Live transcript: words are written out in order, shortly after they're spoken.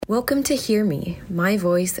Welcome to Hear Me, My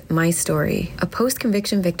Voice, My Story, a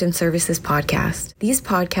post-conviction victim services podcast. These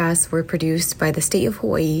podcasts were produced by the State of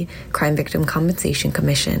Hawai'i Crime Victim Compensation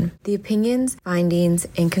Commission. The opinions, findings,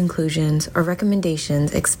 and conclusions or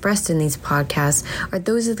recommendations expressed in these podcasts are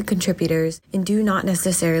those of the contributors and do not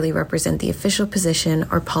necessarily represent the official position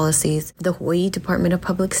or policies of the Hawaii Department of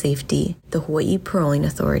Public Safety, the Hawaii Paroling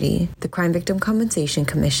Authority, the Crime Victim Compensation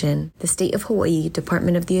Commission, the State of Hawaii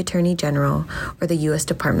Department of the Attorney General, or the U.S.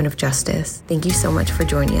 Department of Justice. Thank you so much for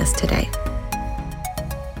joining us today.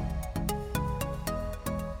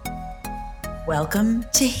 Welcome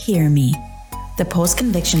to Hear Me, the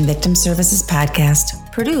Post-Conviction Victim Services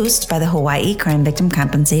podcast produced by the Hawaii Crime Victim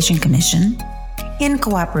Compensation Commission in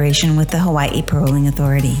cooperation with the Hawaii Paroling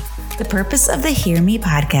Authority. The purpose of the Hear Me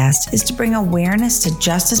podcast is to bring awareness to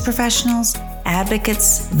justice professionals,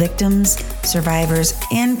 advocates, victims, survivors,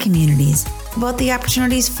 and communities about the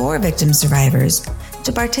opportunities for victim survivors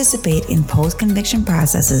to participate in post-conviction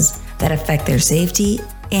processes that affect their safety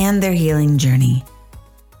and their healing journey.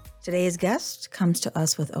 Today's guest comes to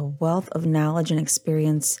us with a wealth of knowledge and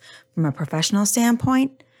experience from a professional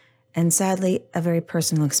standpoint, and sadly, a very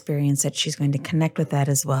personal experience that she's going to connect with that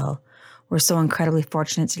as well. We're so incredibly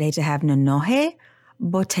fortunate today to have Nonohe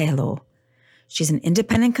Botelho. She's an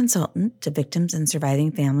independent consultant to victims and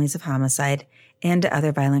surviving families of homicide and to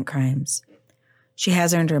other violent crimes. She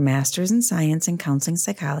has earned her master's in science and counseling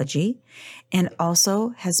psychology and also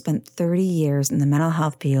has spent 30 years in the mental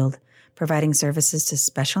health field, providing services to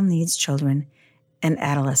special needs children and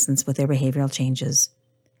adolescents with their behavioral changes.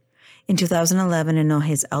 In 2011,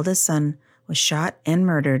 Nonohe's eldest son was shot and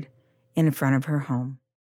murdered in front of her home.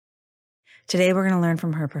 Today, we're going to learn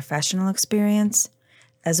from her professional experience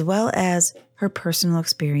as well as her personal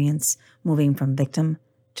experience moving from victim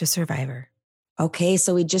to survivor. Okay,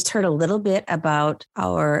 so we just heard a little bit about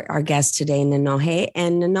our guest today, Nonohe.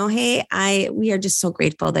 And Nonohe, we are just so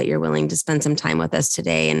grateful that you're willing to spend some time with us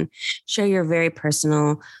today and share your very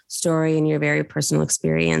personal story and your very personal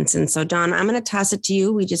experience. And so, Dawn, I'm going to toss it to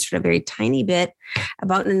you. We just heard a very tiny bit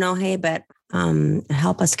about Nonohe, but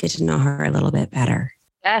help us get to know her a little bit better.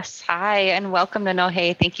 Yes. Hi, and welcome,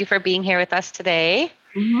 Nonohe. Thank you for being here with us today.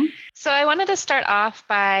 Mm-hmm. So I wanted to start off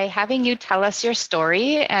by having you tell us your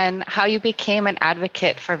story and how you became an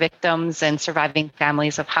advocate for victims and surviving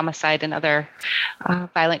families of homicide and other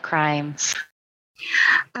violent crimes.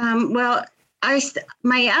 My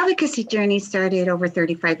advocacy journey started over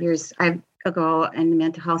 35 years ago in the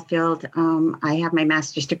mental health field. I have my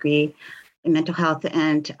master's degree in mental health.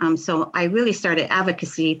 And so I really started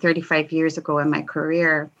advocacy 35 years ago in my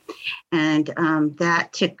career. And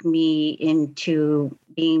that took me into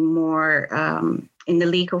being more in the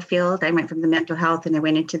legal field. I went from the mental health and I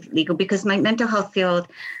went into the legal because my mental health field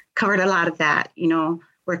covered a lot of that,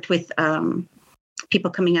 worked with people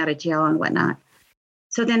coming out of jail and whatnot.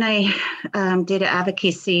 So then I did an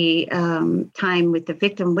advocacy time with the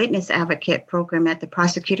Victim Witness Advocate program at the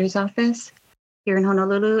prosecutor's office here in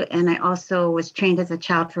Honolulu. And I also was trained as a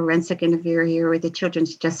child forensic interviewer here with the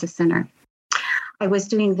Children's Justice Center. I was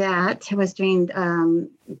doing that. I was doing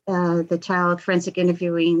the child forensic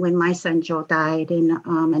interviewing when my son Joel died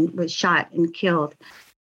and was shot and killed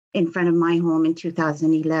in front of my home in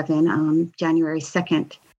 2011, January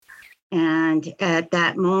 2nd. And at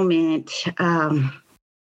that moment,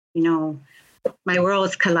 my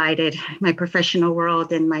worlds collided, my professional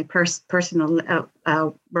world and my personal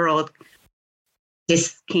world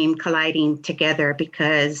just came colliding together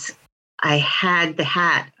because I had the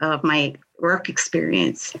hat of my work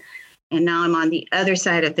experience. And now I'm on the other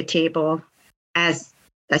side of the table as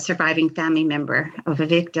a surviving family member of a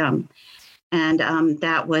victim. And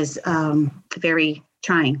that was very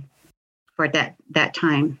trying for that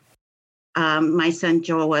time. My son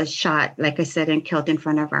Joel was shot, like I said, and killed in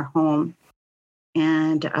front of our home.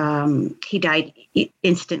 And he died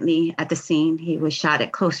instantly at the scene. He was shot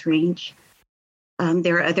at close range.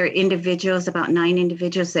 There were other individuals, about 9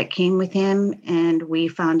 individuals that came with him. And we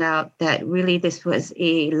found out that really this was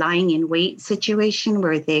a lying in wait situation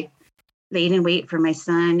where they laid in wait for my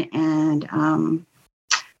son and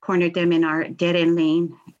cornered them in our dead end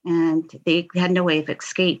lane. And they had no way of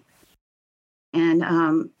escape.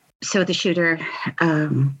 And so the shooter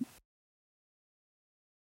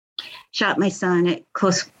shot my son at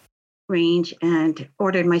close range and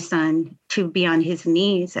ordered my son to be on his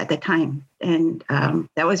knees at the time. And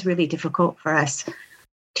that was really difficult for us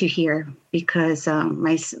to hear because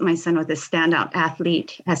my son was a standout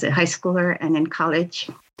athlete as a high schooler and in college.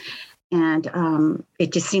 And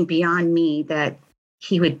it just seemed beyond me that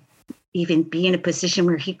he would even be in a position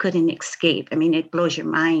where he couldn't escape. I mean, it blows your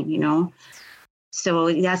mind,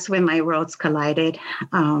 So that's when my worlds collided.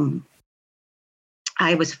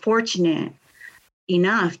 I was fortunate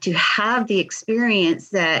enough to have the experience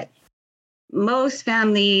that most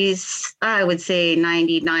families, I would say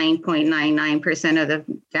 99.99% of the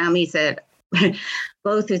families that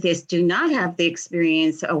go through this do not have the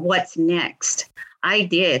experience of what's next. I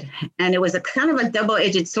did. And it was a kind of a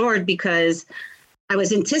double-edged sword because I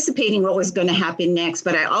was anticipating what was going to happen next,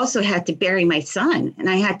 but I also had to bury my son. And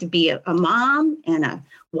I had to be a mom and a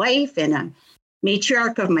wife and a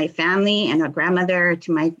matriarch of my family and a grandmother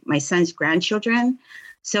to my son's grandchildren.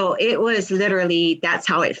 So it was literally, that's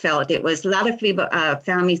how it felt. It was, a lot of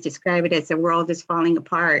families describe it as the world is falling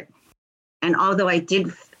apart. And although I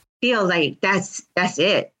did feel like that's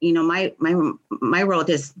it, my world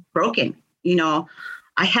is broken.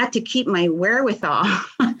 I had to keep my wherewithal.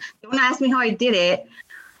 Don't ask me how I did it.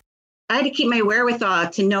 I had to keep my wherewithal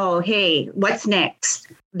to know, hey, what's next?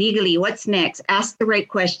 Legally, what's next? Ask the right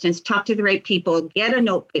questions, talk to the right people, get a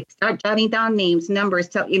notebook, start jotting down names, numbers,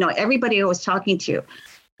 everybody I was talking to,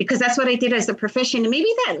 because that's what I did as a profession. And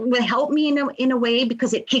maybe that would help me in a way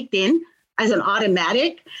because it kicked in as an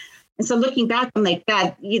automatic. And so looking back, I'm like,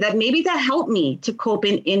 that maybe that helped me to cope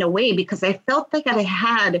in a way, because I felt like I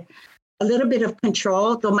had a little bit of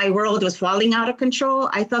control. Though my world was falling out of control,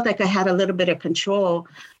 I felt like I had a little bit of control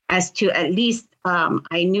as to at least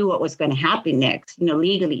I knew what was going to happen next,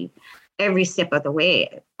 legally, every step of the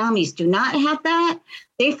way. Families do not have that.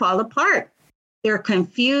 They fall apart. They're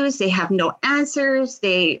confused. They have no answers.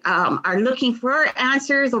 They are looking for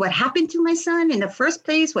answers. What happened to my son in the first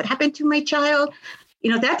place? What happened to my child?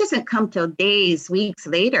 That doesn't come till days, weeks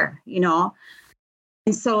later,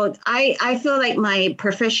 And so I feel like my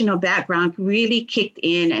professional background really kicked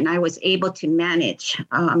in and I was able to manage.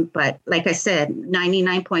 But like I said,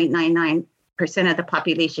 99.99% of the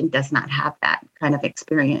population does not have that kind of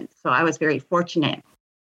experience. So I was very fortunate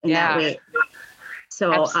in that way.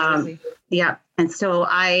 So, yeah. And so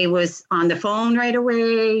I was on the phone right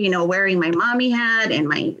away, wearing my mommy hat and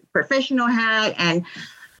my professional hat. And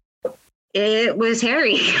it was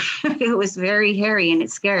hairy. It was very hairy and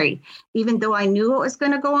it's scary. Even though I knew what was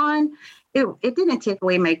going to go on, it didn't take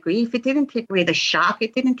away my grief. It didn't take away the shock.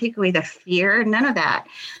 It didn't take away the fear, none of that.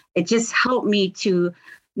 It just helped me to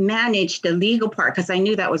manage the legal part because I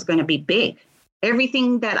knew that was going to be big.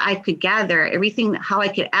 Everything that I could gather, how I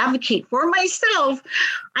could advocate for myself.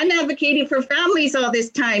 I'm advocating for families all this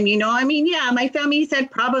time, my family's had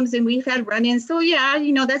problems and we've had run-ins. So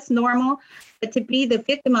that's normal. But to be the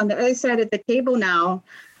victim on the other side of the table now,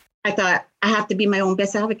 I thought I have to be my own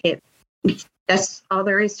best advocate. That's all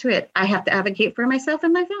there is to it. I have to advocate for myself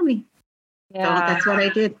and my family. Yeah. So that's what I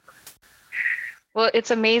did. Well,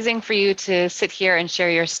 it's amazing for you to sit here and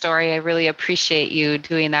share your story. I really appreciate you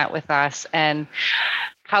doing that with us and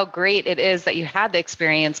how great it is that you had the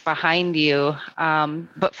experience behind you.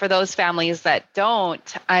 But for those families that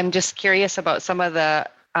don't, I'm just curious about some of the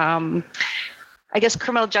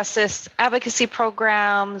criminal justice advocacy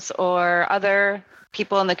programs or other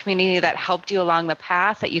people in the community that helped you along the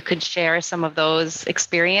path that you could share some of those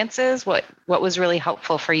experiences. What was really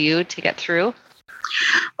helpful for you to get through?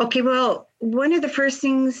 Okay, well, one of the first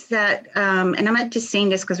things that, and I'm not just saying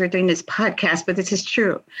this because we're doing this podcast, but this is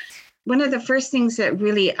true. One of the first things that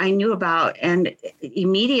really I knew about and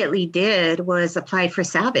immediately did was apply for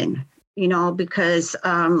SAVN. Because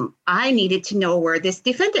I needed to know where this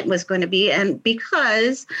defendant was going to be. And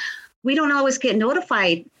because we don't always get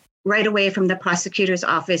notified right away from the prosecutor's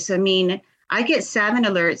office. I get SAVN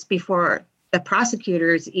alerts before the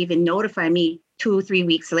prosecutors even notify me 2-3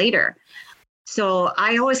 weeks later. So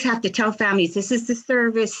I always have to tell families, this is the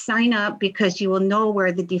service, sign up because you will know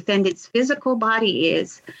where the defendant's physical body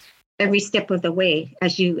is every step of the way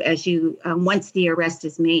as you once the arrest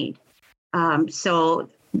is made. So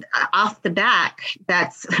off the back,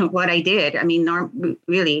 that's what I did.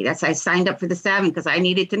 Really, I signed up for the SAVN because I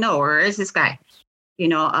needed to know, where is this guy?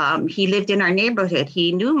 He lived in our neighborhood.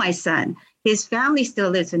 He knew my son. His family still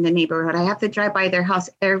lives in the neighborhood. I have to drive by their house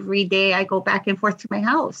every day. I go back and forth to my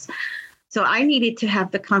house. So I needed to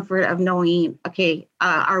have the comfort of knowing, okay,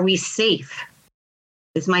 are we safe?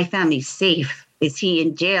 Is my family safe? Is he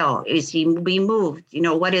in jail? Is he being moved?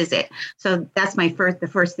 What is it? So that's the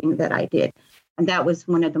first thing that I did. And that was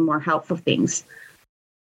one of the more helpful things.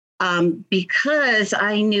 Because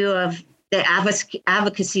I knew of the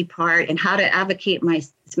advocacy part and how to advocate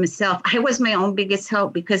myself, I was my own biggest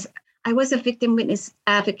help because I was a victim witness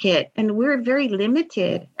advocate, and we're very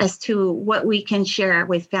limited as to what we can share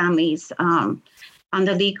with families on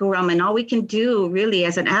the legal realm. And all we can do really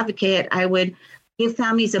as an advocate, I would give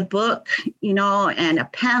families a book, and a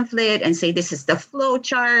pamphlet and say, this is the flow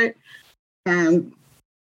chart.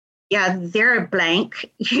 Yeah, they're blank,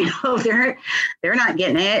 they're not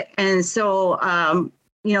getting it. And so,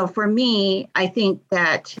 for me, I think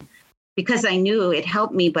that because I knew it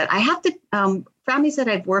helped me, but I have to, families that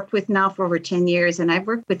I've worked with now for over 10 years, and I've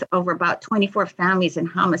worked with over about 24 families in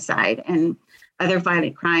homicide and other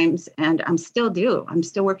violent crimes, and I'm still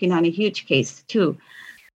working on a huge case too.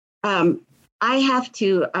 I have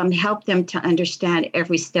to help them to understand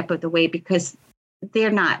every step of the way, because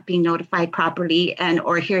they're not being notified properly,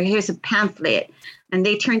 or here's a pamphlet, and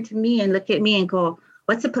they turn to me and look at me and go,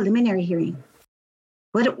 "What's a preliminary hearing?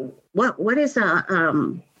 What is a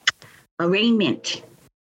arraignment?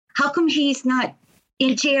 How come he's not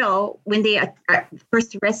in jail when they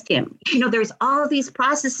first arrest him?" There's all these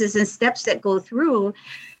processes and steps that go through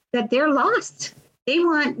that they're lost.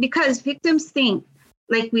 Because victims think,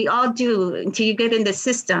 like we all do until you get in the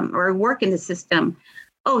system or work in the system,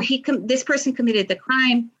 oh, this person committed the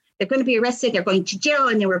crime, they're going to be arrested, they're going to jail,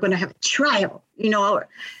 and then we're going to have a trial.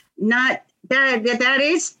 Not that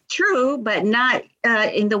is true, but not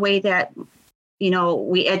in the way that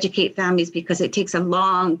we educate families, because it takes a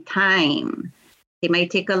long time. It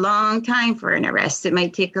might take a long time for an arrest. It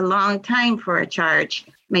might take a long time for a charge.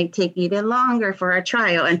 It might take even longer for a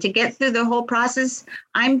trial. And to get through the whole process,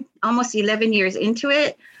 I'm almost 11 years into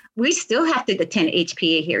it. We still have to attend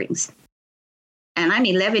HPA hearings. And I'm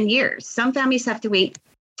 11 years. Some families have to wait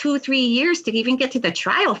 2-3 years to even get to the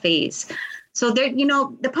trial phase. So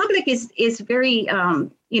the public is very,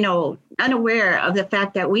 unaware of the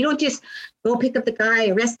fact that we don't just go pick up the guy,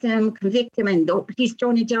 arrest him, convict him, and he's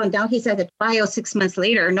thrown in jail, and now he's at the trial 6 months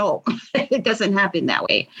later. No, it doesn't happen that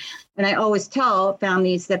way. And I always tell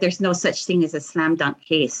families that there's no such thing as a slam dunk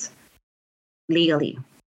case legally,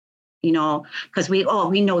 because we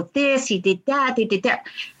know this, he did that, they did that.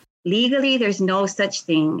 Legally, there's no such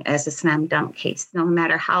thing as a slam dunk case, no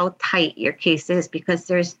matter how tight your case is, because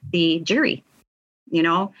there's the jury.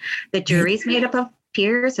 The jury's made up of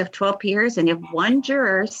peers, of 12 peers. And if one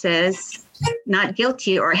juror says not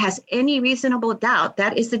guilty or has any reasonable doubt,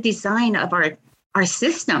 that is the design of our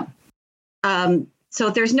system.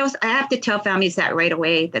 So I have to tell families that right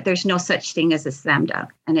away, that there's no such thing as a slam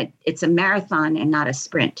dunk. And it's a marathon and not a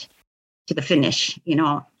sprint to the finish.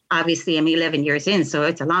 Obviously, I'm 11 years in, so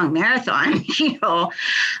it's a long marathon,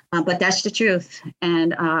 but that's the truth.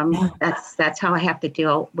 And that's how I have to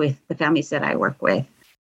deal with the families that I work with.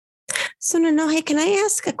 So, Nonohe, can I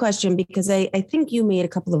ask a question? Because I think you made a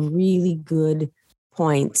couple of really good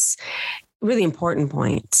points, really important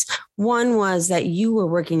points. One was that you were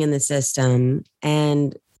working in the system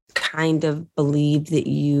and kind of believed that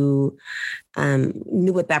you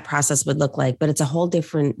knew what that process would look like, but it's a whole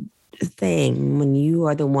different thing when you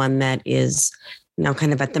are the one that is now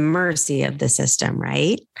kind of at the mercy of the system,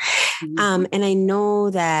 right? Mm-hmm. And I know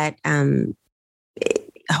that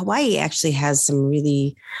Hawaii actually has some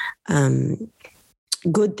really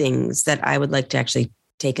good things that I would like to actually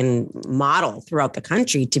take and model throughout the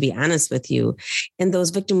country, to be honest with you. And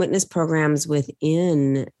those victim witness programs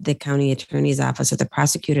within the county attorney's office or the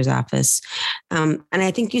prosecutor's office. And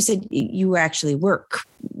I think you said you actually work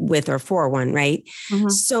with or for one, right? Mm-hmm.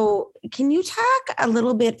 So can you talk a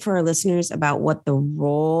little bit for our listeners about what the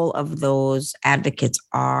role of those advocates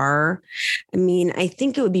are? I mean, I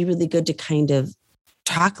think it would be really good to kind of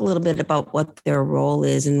talk a little bit about what their role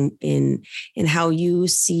is in how you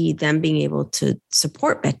see them being able to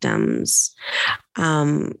support victims.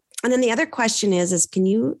 And then the other question is can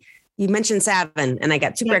you mentioned Savin, and I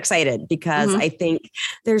got super excited because I think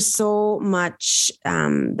there's so much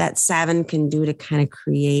that Savin can do to kind of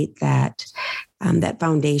create that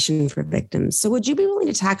foundation for victims. So would you be willing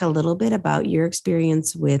to talk a little bit about your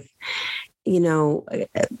experience with,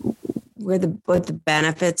 what the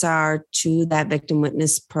benefits are to that victim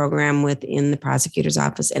witness program within the prosecutor's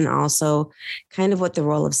office, and also kind of what the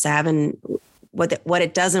role of Savin, what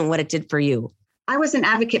it does and what it did for you? I was an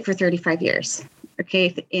advocate for 35 years,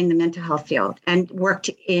 in the mental health field, and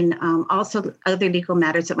worked in also other legal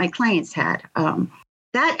matters that my clients had.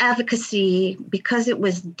 That advocacy, because it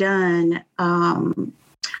was done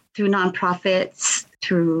through nonprofits,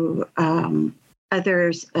 through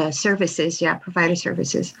other services, provider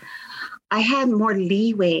services, I had more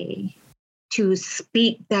leeway to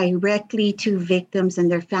speak directly to victims and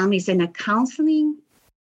their families in a counseling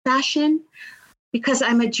fashion, because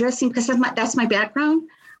that's my background.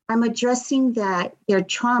 I'm addressing their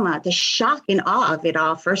trauma, the shock and awe of it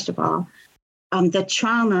all, first of all, the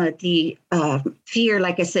trauma, the fear,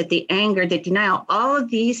 like I said, the anger, the denial, all of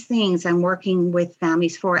these things I'm working with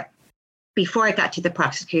families for. Before I got to the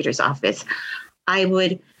prosecutor's office, I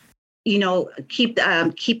would keep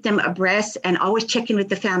them abreast and always check in with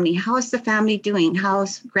the family. How's the family doing?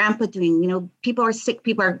 How's grandpa doing? People are sick.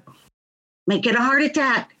 People might get a heart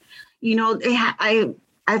attack.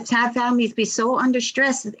 I've had families be so under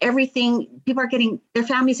stress that everything, their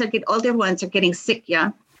families older ones are getting sick.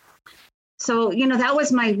 Yeah. So, that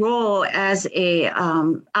was my role as a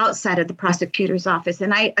outside of the prosecutor's office.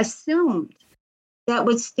 And I assumed that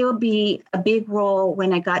would still be a big role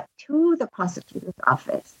when I got to the prosecutor's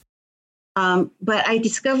office. But I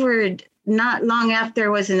discovered not long after I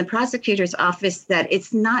was in the prosecutor's office that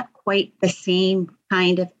it's not quite the same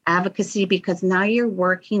kind of advocacy, because now you're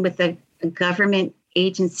working with a government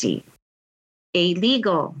agency, a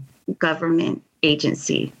legal government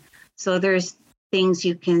agency. So there's things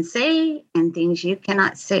you can say and things you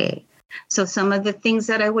cannot say. So some of the things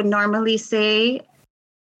that I would normally say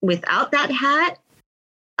without that hat,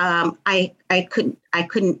 I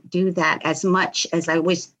couldn't do that as much as I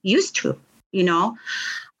was used to, and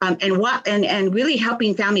really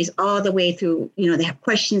helping families all the way through. They have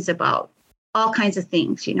questions about all kinds of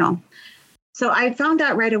things, So I found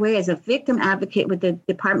out right away as a victim advocate with the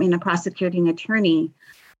Department of Prosecuting Attorney,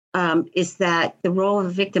 is that the role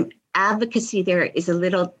of victim advocacy there is a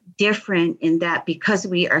little different in that because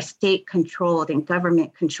we are state controlled and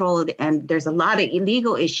government controlled, and there's a lot of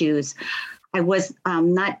illegal issues, I was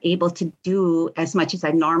not able to do as much as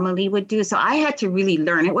I normally would do. So I had to really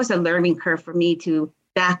learn. It was a learning curve for me to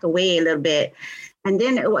back away a little bit. And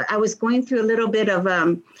then I was going through a little bit of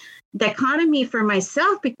dichotomy for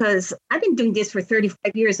myself, because I've been doing this for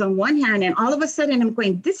 35 years on one hand, and all of a sudden I'm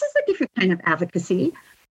going, this is a different kind of advocacy.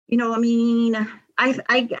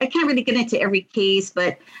 I can't really get into every case,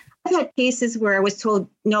 but I've had cases where I was told,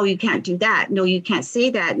 no, you can't do that. No, you can't say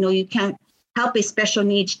that. No, you can't help a special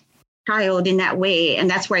needs child in that way. And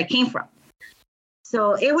that's where I came from.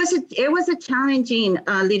 So it was a challenging,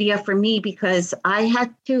 Lydia, for me, because I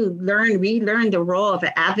had to relearn the role of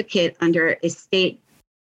an advocate under a state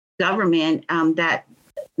government, that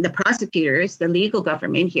the prosecutors, the legal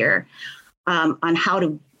government here, on how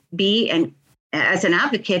to be and as an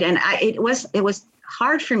advocate. And it was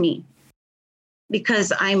hard for me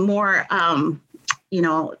because I'm more,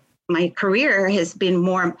 my career has been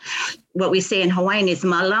more, what we say in Hawaiian is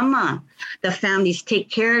malama. The families, take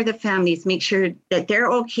care of the families, make sure that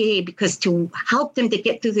they're okay, because to help them to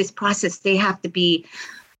get through this process, they have to be,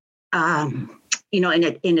 in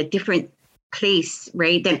a different place,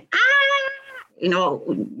 right? Then,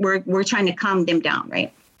 we're trying to calm them down,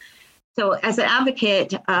 right? So as an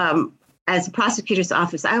advocate, as a prosecutor's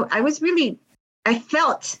office, I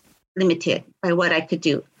felt limited by what I could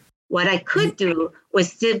do. What I could do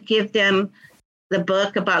was to give them the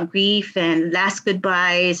book about grief and last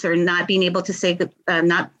goodbyes, or not being able to say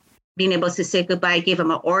goodbye. Give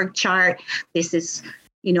them an org chart. This is,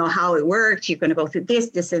 how it works. You're going to go through this,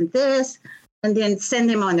 this, and this, and then send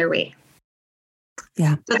them on their way.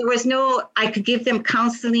 Yeah. So there was I could give them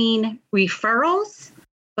counseling referrals,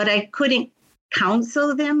 but I couldn't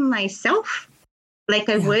counsel them myself like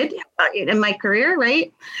I would in my career,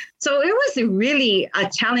 right? So it was really a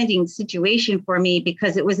challenging situation for me,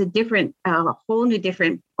 because it was a whole new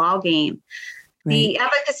different ball game. Right.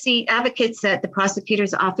 The advocates at the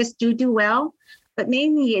prosecutor's office do well, but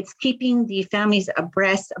mainly it's keeping the families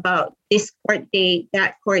abreast about this court date,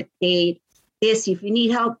 that court date, this. If you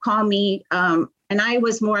need help, call me. And I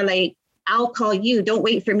was more like, I'll call you. Don't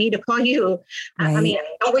wait for me to call you. Right.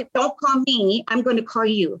 Don't call me. I'm going to call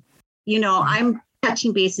you. I'm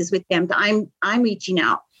touching bases with them. I'm reaching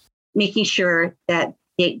out, making sure that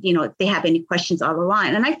if they have any questions all the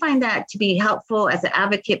line. And I find that to be helpful as an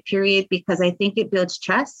advocate, period, because I think it builds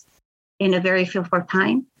trust in a very fearful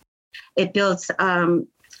time. It builds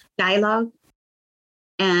dialogue,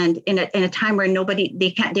 and in a time where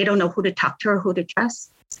they don't know who to talk to or who to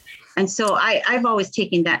trust. And so I've always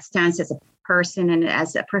taken that stance as a person and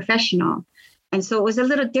as a professional. And so it was a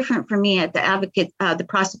little different for me at the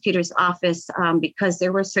prosecutor's office, because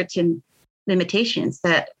there were certain limitations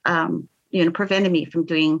that, prevented me from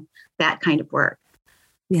doing that kind of work.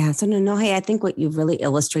 Yeah. So Nonohe, I think what you've really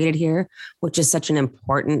illustrated here, which is such an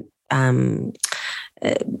important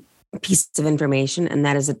piece of information, and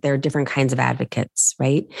that is that there are different kinds of advocates,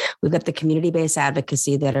 right? We've got the community-based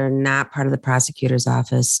advocacy that are not part of the prosecutor's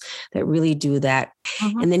office that really do that.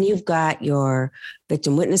 Mm-hmm. And then you've got your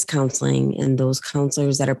victim witness counseling and those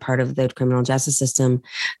counselors that are part of the criminal justice system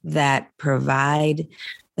that provide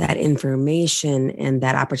that information and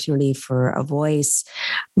that opportunity for a voice.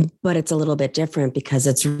 But it's a little bit different because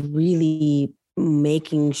it's really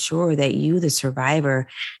making sure that you, the survivor,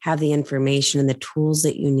 have the information and the tools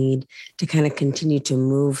that you need to kind of continue to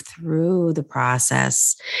move through the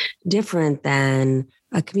process, different than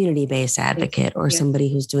a community-based advocate or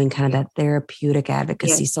somebody who's doing kind of that therapeutic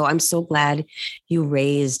advocacy. So I'm so glad you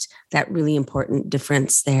raised that really important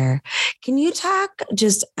difference there. Can you talk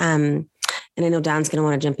just, and I know Dawn's going to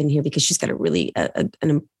want to jump in here because she's got a really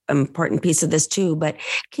an important piece of this too, but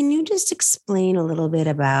can you just explain a little bit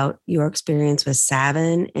about your experience with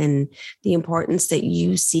SAVN and the importance that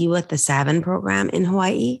you see with the SAVN program in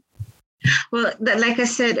Hawaii? Well, like I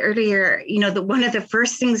said earlier, one of the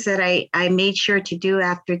first things that I made sure to do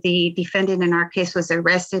after the defendant in our case was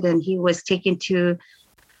arrested and he was taken to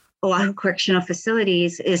Oahu Correctional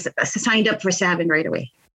Facilities is signed up for SAVN right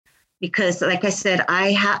away. Because like I said,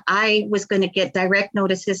 I was going to get direct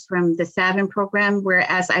notices from the SAVN program,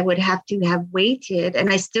 whereas I would have to have waited,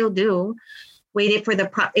 and I still do, waited for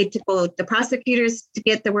the prosecutors to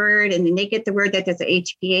get the word, and then they get the word that there's an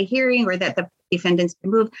HPA hearing or that the defendant's been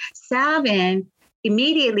moved. SAVN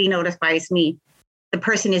immediately notifies me the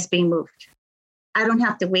person is being moved. I don't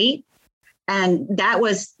have to wait. And that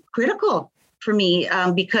was critical for me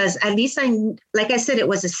because at least like I said, it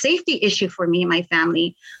was a safety issue for me and my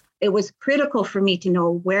family. It was critical for me to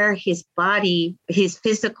know where his body, his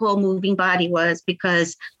physical moving body was,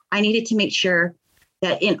 because I needed to make sure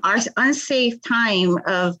that in our unsafe time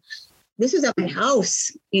of, this was at my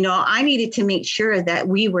house, I needed to make sure that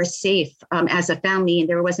we were safe as a family and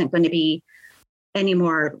there wasn't going to be any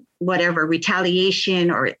more,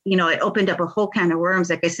 retaliation or, it opened up a whole can of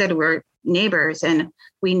worms. Like I said, we're neighbors and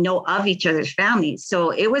we know of each other's families.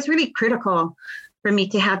 So it was really critical for me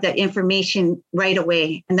to have that information right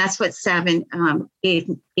away. And that's what SAVN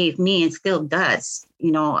gave me and still does,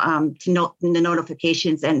 to note the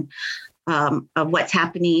notifications and of what's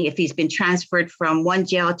happening, if he's been transferred from one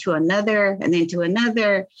jail to another and then to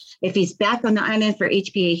another, if he's back on the island for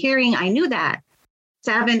HPA hearing. I knew that.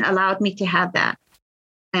 SAVN allowed me to have that.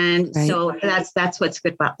 And so that's what's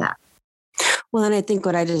good about that. Well, and I think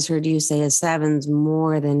what I just heard you say is SAVN's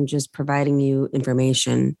more than just providing you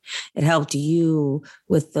information. It helped you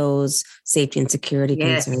with those safety and security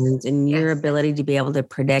concerns and your ability to be able to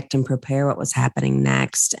predict and prepare what was happening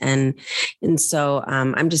next. And so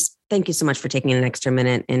I'm just, thank you so much for taking an extra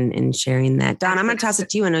minute and sharing that. Dawn, I'm going to toss it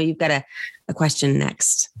to you. I know you've got a question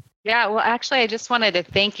next. Yeah, well, actually, I just wanted to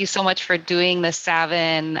thank you so much for doing the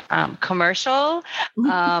SAVN commercial.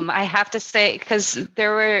 I have to say, because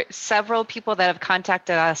there were several people that have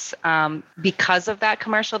contacted us because of that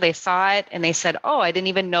commercial. They saw it and they said, oh, I didn't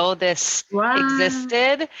even know this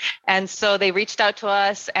existed. And so they reached out to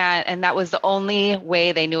us and that was the only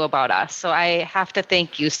way they knew about us. So I have to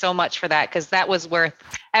thank you so much for that, because that was worth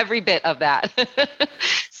every bit of that.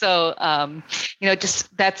 So,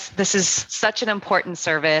 this is such an important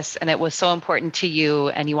service and it was so important to you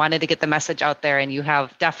and you wanted to get the message out there and you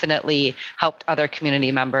have definitely helped other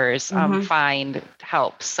community members find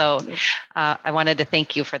help. So I wanted to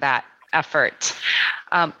thank you for that effort.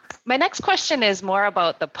 My next question is more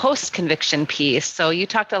about the post-conviction piece. So you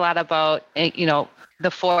talked a lot about, the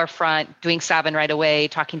forefront, doing SAVN right away,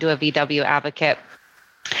 talking to a VW advocate.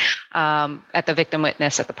 At the victim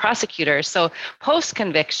witness, at the prosecutor. So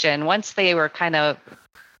post-conviction, once they were kind of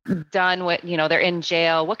done with, they're in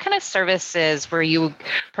jail, what kind of services were you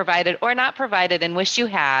provided or not provided and wish you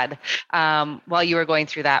had while you were going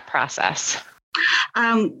through that process?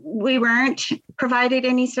 We weren't provided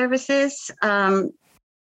any services.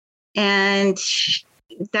 And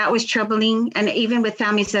that was troubling. And even with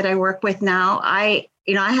families that I work with now, I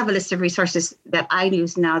have a list of resources that I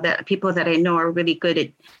use now, that people that I know are really good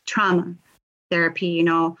at trauma therapy,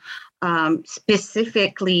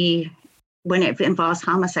 specifically when it involves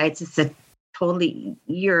homicides. It's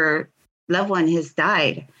your loved one has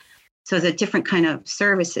died. So it's a different kind of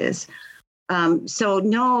services. So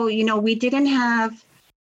no, we didn't have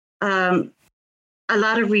a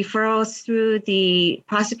lot of referrals through the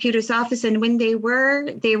prosecutor's office. And when they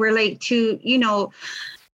were like to,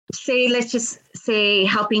 let's just say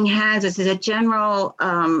Helping Hands, which is a general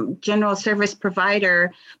service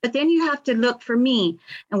provider. But then you have to look for me.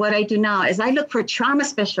 And what I do now is I look for trauma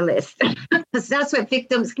specialists, because that's what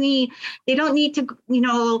victims need. They don't need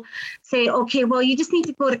to, say, okay, well, you just need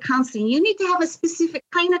to go to counseling. You need to have a specific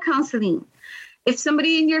kind of counseling. If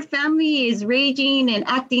somebody in your family is raging and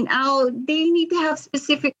acting out, they need to have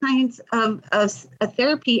specific kinds of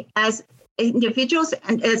therapy as individuals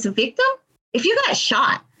and as a victim. If you got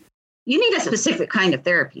shot, you need a specific kind of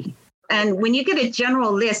therapy. And when you get a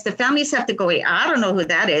general list, the families have to go, wait, I don't know who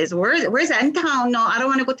that is. Where's that in town? No, I don't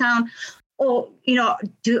want to go town. Oh,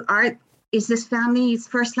 is this family's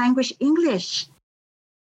first language English?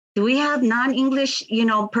 Do we have non-English,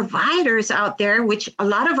 providers out there, which a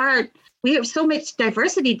lot of we have so much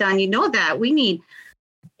diversity done, that we need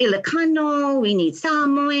Ilocano, we need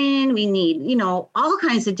Samoan, we need, all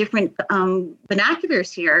kinds of different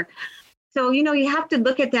vernaculars here. So, you have to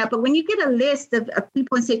look at that. But when you get a list of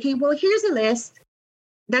people and say, okay, well, here's a list,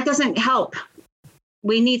 that doesn't help.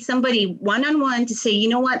 We need somebody one-on-one to say, you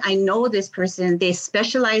know what, I know this person, they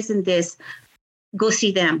specialize in this, go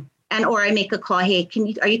see them. Or I make a call, hey,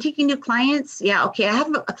 are you taking new clients? Yeah, okay, I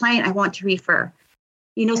have a client I want to refer.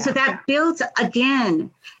 So that builds, again,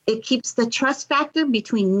 it keeps the trust factor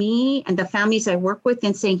between me and the families I work with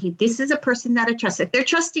and saying, hey, this is a person that I trust. If they're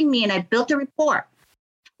trusting me and I built a rapport,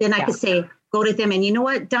 then I could say, go to them. And you know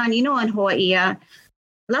what, Don, in Hawaii, a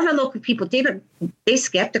lot of local people, they're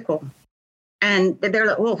skeptical. And they're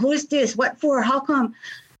like, well, who is this? What for? How come?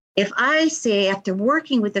 If I say, after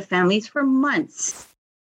working with the families for months,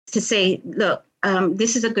 to say, look,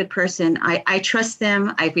 this is a good person. I trust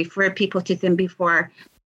them. I've referred people to them before.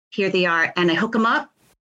 Here they are. And I hook them up.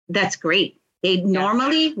 That's great. They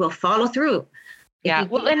normally will follow through. Yeah.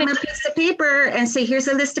 If you give them a piece of paper and say, here's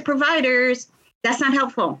a list of providers, that's not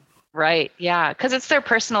helpful. Right. Yeah. Because it's their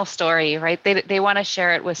personal story, right? They want to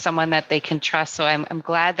share it with someone that they can trust. So I'm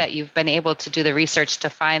glad that you've been able to do the research to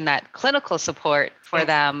find that clinical support for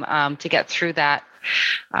them to get through that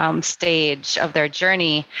stage of their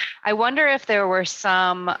journey. I wonder if there were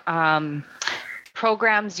some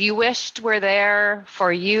programs you wished were there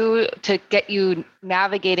for you to get you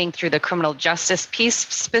navigating through the criminal justice piece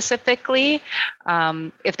specifically.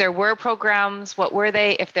 If there were programs, what were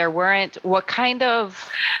they? If there weren't, what kind of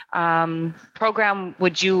program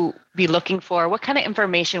would you be looking for? What kind of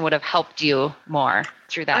information would have helped you more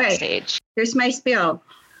through that stage? Here's my spiel.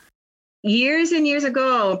 Years and years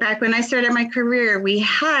ago, back when I started my career, we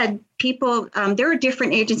had people, there were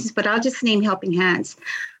different agencies, but I'll just name Helping Hands.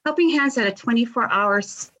 Helping Hands had a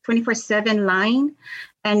 24/7 line.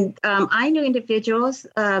 And I knew individuals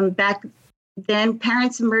back then,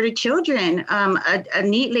 parents of murdered children. A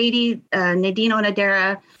neat lady, Nadine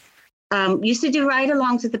Onadera, used to do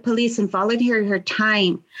ride-alongs with the police and volunteer her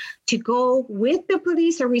time to go with the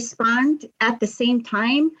police or respond at the same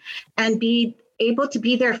time and be able to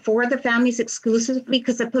be there for the families exclusively,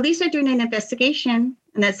 because the police are doing an investigation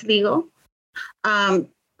and that's legal.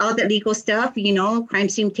 All the legal stuff, crime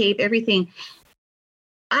scene tape, everything.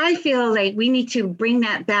 I feel like we need to bring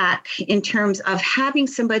that back in terms of having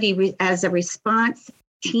somebody as a response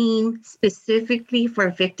team specifically for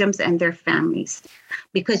victims and their families,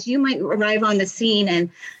 because you might arrive on the scene and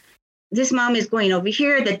this mom is going over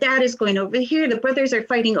here, the dad is going over here, the brothers are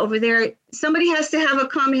fighting over there. Somebody has to have a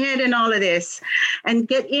calm head in all of this and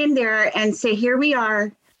get in there and say, here we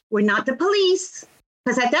are. We're not the police.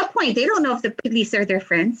 Because at that point, they don't know if the police are their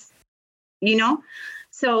friends,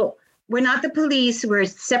 So we're not the police. We're a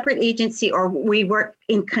separate agency, or we work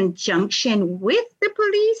in conjunction with the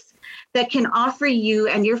police that can offer you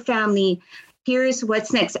and your family, here's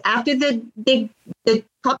what's next. After the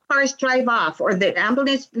cop cars drive off or the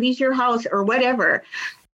ambulance leaves your house or whatever,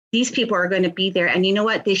 these people are going to be there. And you know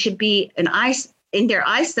what? They should be in their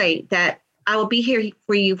eyesight that I will be here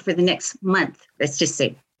for you for the next month. Let's just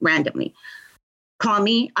say randomly. Call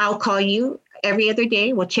me. I'll call you every other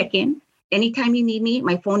day. We'll check in. Anytime you need me,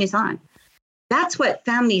 my phone is on. That's what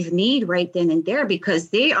families need right then and there, because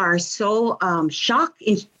they are so shock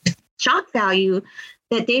value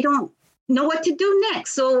that they don't know what to do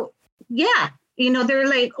next. So they're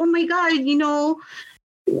like, oh my God,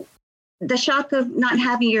 the shock of not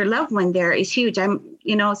having your loved one there is huge.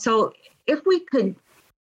 So if we could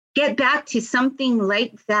get back to something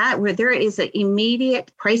like that, where there is an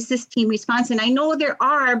immediate crisis team response, and I know there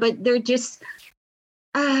are, but they're just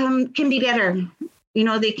can be better.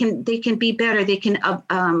 They can be better. They can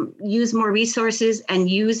use more resources and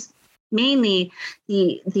use mainly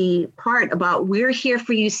the part about we're here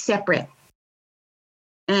for you separate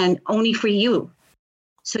and only for you.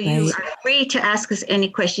 So you are free to ask us any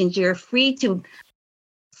questions. You're free to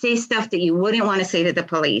say stuff that you wouldn't want to say to the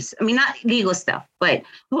police. I mean, not legal stuff, but,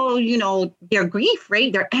 their grief,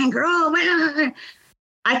 right? Their anger. Oh,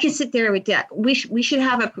 I can sit there with that. We should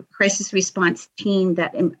have a crisis response team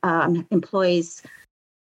that employs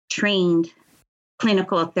trained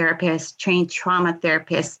clinical therapists, trained trauma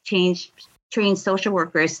therapists, trained social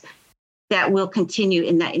workers that will continue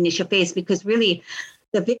in that initial phase, because really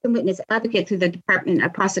the victim witness advocate through the Department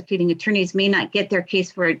of Prosecuting Attorneys may not get their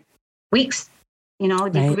case for weeks.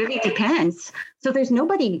 It really depends. So there's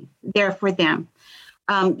nobody there for them.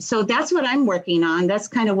 So that's what I'm working on. That's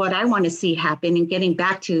kind of what I want to see happen, and getting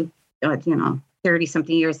back to, 30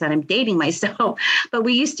 something years that I'm dating myself, but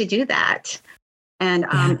we used to do that. And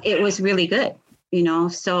it was really good,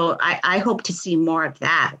 so I hope to see more of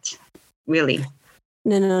that, really.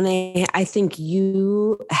 Nonohe, I think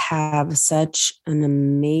you have such an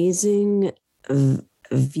amazing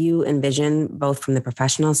view and vision, both from the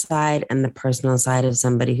professional side and the personal side of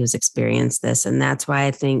somebody who's experienced this. And that's why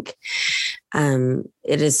I think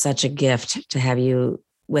it is such a gift to have you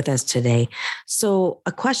with us today. So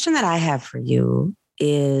a question that I have for you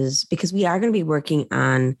is, because we are going to be working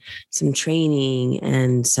on some training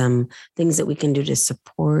and some things that we can do to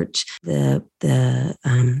support the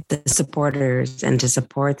supporters and to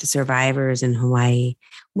support the survivors in Hawaii.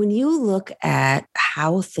 When you look at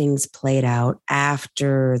how things played out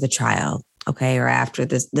after the trial, okay, or after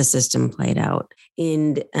the system played out,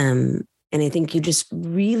 and I think you just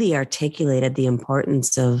really articulated the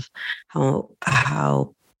importance of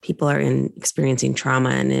how people are experiencing trauma,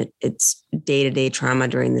 and it's day-to-day trauma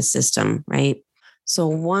during the system, right? So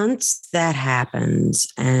once that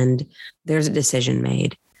happens and there's a decision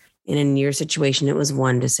made, and in your situation, it was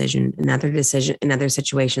one decision. In other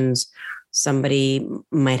situations, somebody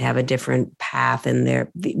might have a different path, and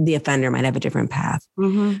the offender might have a different path.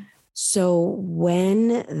 Mm-hmm. So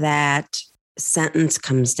when that sentence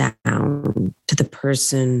comes down to the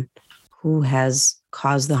person who has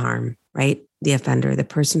caused the harm, right? The offender, the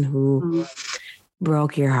person who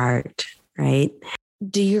broke your heart, right?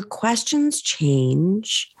 Do your questions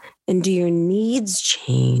change, and do your needs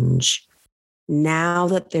change now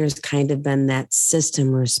that there's kind of been that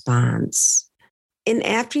system response? And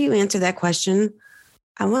after you answer that question,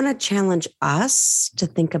 I want to challenge us to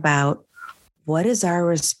think about, what is our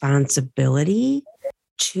responsibility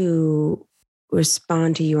to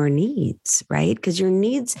respond to your needs, right? Because your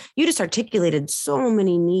needs, you just articulated so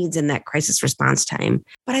many needs in that crisis response time.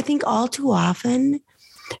 But I think all too often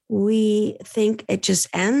we think it just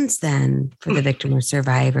ends then for the victim or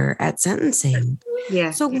survivor at sentencing.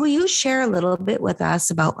 Yeah. So will you share a little bit with us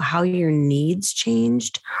about how your needs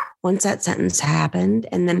changed once that sentence happened?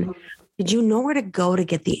 And then did you know where to go to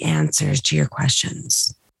get the answers to your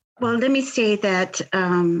questions? Well, let me say that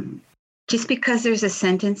just because there's a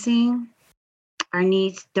sentencing, our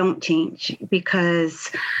needs don't change,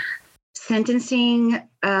 because sentencing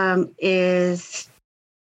is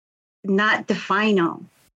not the final.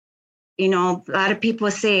 A lot of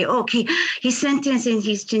people say, okay, he's sentenced and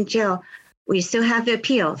he's in jail. We still have the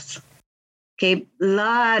appeals. Okay, a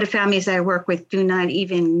lot of families I work with do not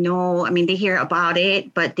even know. I mean, they hear about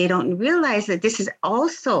it, but they don't realize that this is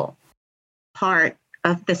also part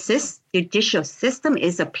of the judicial system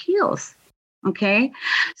is appeals. Okay.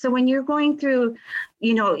 So when you're going through,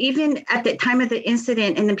 even at the time of the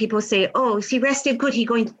incident, and then people say, oh, is he arrested? Good. He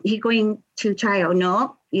going to trial.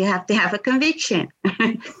 No, you have to have a conviction.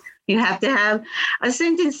 You have to have a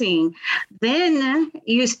sentencing. Then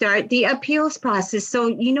you start the appeals process.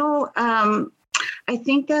 So, I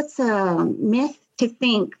think that's a myth to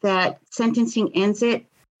think that sentencing ends it.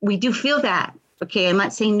 We do feel that. Okay. I'm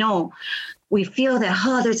not saying no. We feel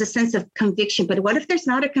that, there's a sense of conviction. But what if there's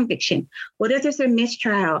not a conviction? What if there's a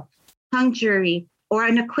mistrial, hung jury, or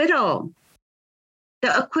an acquittal?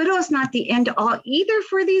 The acquittal is not the end all either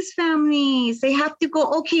for these families. They have to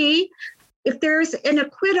go, okay, if there's an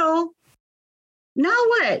acquittal, now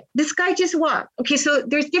what? This guy just walked. Okay, so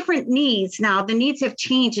there's different needs now. The needs have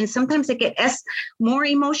changed, and sometimes they get more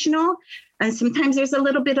emotional, and sometimes there's a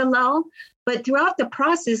little bit of lull. But throughout the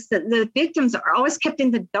process, the victims are always kept in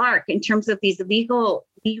the dark in terms of these legal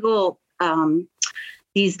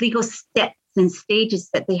steps and stages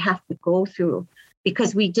that they have to go through,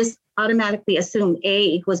 because we just automatically assume A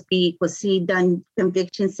equals B equals C, done,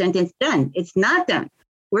 conviction, sentence, done. It's not done.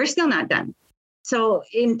 We're still not done. So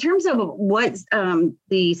in terms of what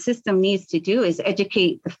the system needs to do is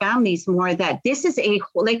educate the families more that this is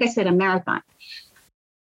like I said, a marathon.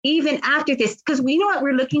 Even after this, because we know what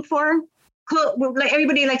we're looking for. Like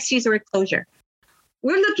everybody likes to use the word closure.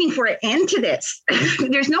 We're looking for an end to this.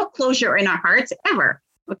 There's no closure in our hearts ever.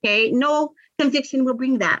 Okay, no conviction will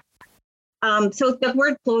bring that. So the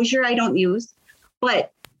word closure I don't use,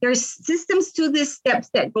 but there's systems to these steps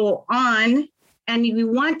that go on, and we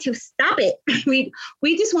want to stop it.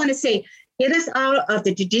 We just want to say, get us out of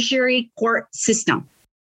the judiciary court system.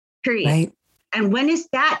 Period. Right. And when is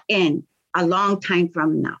that in? A long time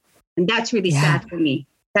from now, and that's really sad for me.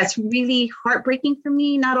 That's really heartbreaking for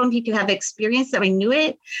me, not only to have experience that I knew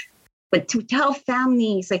it, but to tell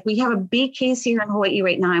families, like we have a big case here in Hawaii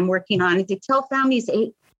right now I'm working on, and to tell families,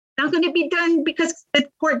 it's not going to be done because the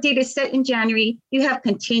court date is set in January. You have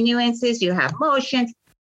continuances, you have motions.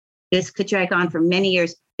 This could drag on for many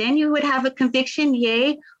years. Then you would have a conviction,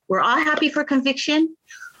 yay, We're all happy for conviction.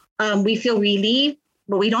 We feel relieved,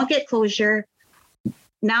 but we don't get closure.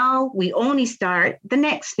 Now we only start the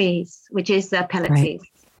next phase, which is the appellate phase.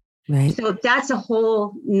 Right. So that's a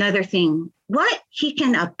whole nother thing. What? He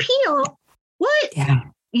can appeal? What? Yeah.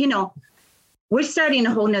 We're starting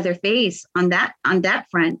a whole nother phase on that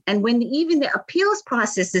front. And when even the appeals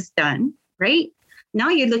process is done, right? Now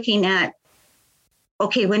you're looking at,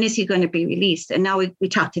 okay, when is he going to be released? And now we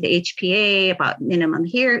talk to the HPA about minimum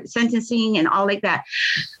here sentencing and all like that.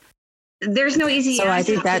 There's no easy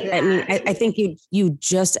answer. So I think I think you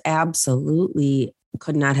just absolutely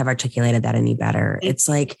could not have articulated that any better. It's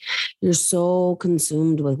like you're so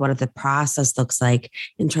consumed with what the process looks like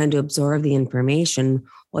and trying to absorb the information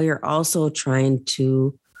while you're also trying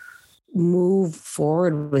to move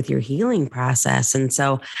forward with your healing process. And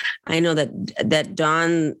so I know that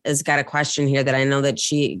Dawn has got a question here that I know that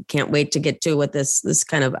she can't wait to get to with this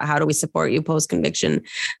kind of, how do we support you post-conviction?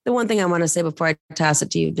 The one thing I want to say before I toss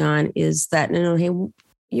it to you, Dawn, is that, hey,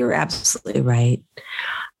 you're absolutely right.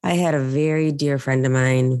 I had a very dear friend of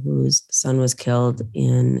mine whose son was killed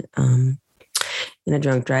in a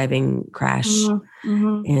drunk driving crash.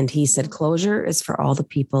 Mm-hmm. And he said, closure is for all the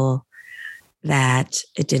people that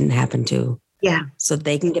it didn't happen to. Yeah. So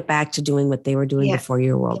they can get back to doing what they were doing before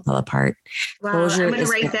your world fell apart. Well, closure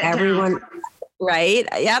is for everyone. Down. Right.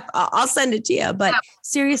 Yep. I'll send it to you. But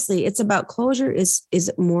seriously, it's about closure is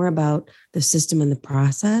more about the system and the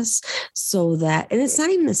process, so that, and it's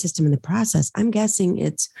not even the system and the process. I'm guessing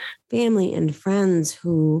it's family and friends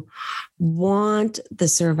who want the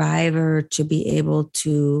survivor to be able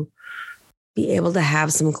to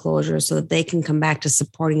have some closure so that they can come back to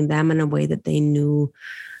supporting them in a way that they knew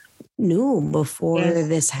before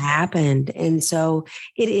this happened. And so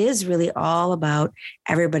it is really all about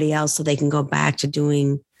everybody else so they can go back to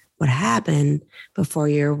doing what happened before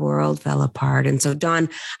your world fell apart. And so, Dawn,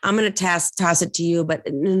 I'm going to toss it to you, but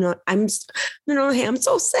I'm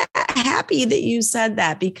so happy that you said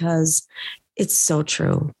that, because it's so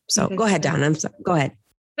true. So go ahead, Dawn. Go ahead.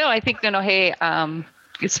 No, I think Nonohe,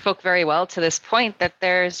 you spoke very well to this point that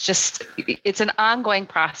it's an ongoing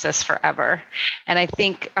process forever. And I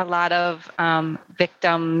think a lot of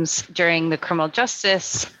victims during the criminal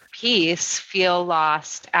justice piece feel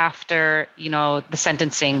lost after, the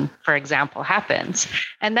sentencing, for example, happens.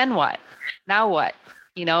 And then what? Now what?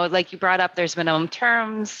 Like you brought up, there's minimum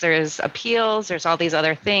terms, there's appeals, there's all these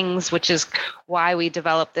other things, which is why we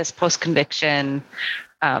developed this post-conviction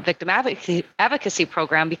victim advocacy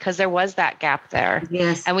program, because there was that gap there.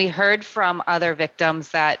 Yes. And we heard from other victims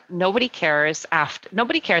that nobody cares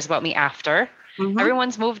about me after. Mm-hmm.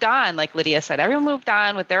 Everyone's moved on. Like Lydia said, everyone moved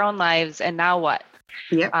on with their own lives. And now what?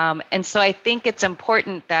 Yep. And so I think it's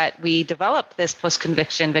important that we develop this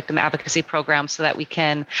post-conviction victim advocacy program so that we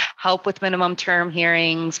can help with minimum term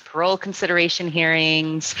hearings, parole consideration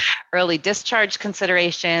hearings, early discharge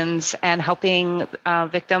considerations, and helping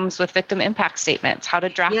victims with victim impact statements, how to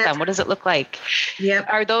draft them. What does it look like? Yep.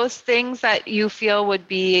 Are those things that you feel would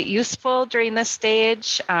be useful during this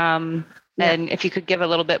stage? And if you could give a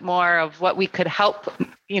little bit more of what we could help,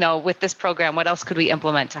 with this program, what else could we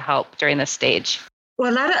implement to help during this stage?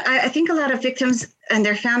 Well, I think a lot of victims and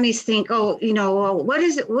their families think, what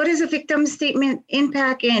is a victim statement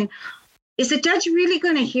impact? And is the judge really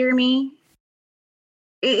going to hear me?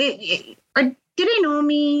 Or do they know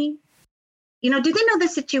me? Do they know the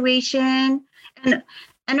situation? And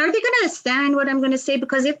are they going to understand what I'm going to say?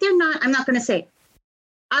 Because if they're not, I'm not going to say,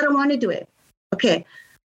 I don't want to do it. Okay.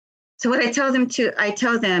 So what I tell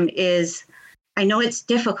them is, I know it's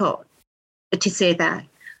difficult to say that,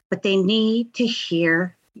 but they need to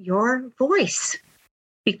hear your voice,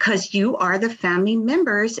 because you are the family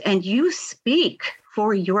members and you speak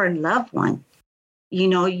for your loved one.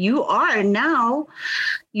 You are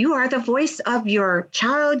the voice of your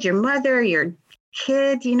child, your mother, your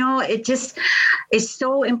kid. It just is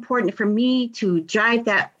so important for me to drive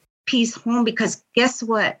that piece home, because guess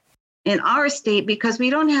what? In our state, because we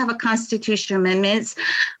don't have a constitutional amendments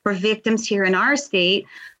for victims here in our state,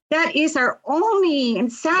 that is our only,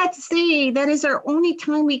 and sad to say, that is our only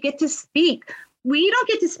time we get to speak. We don't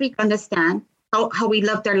get to speak on the stand how we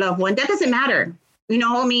loved our loved one. That doesn't matter.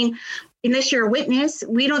 Unless you're a witness,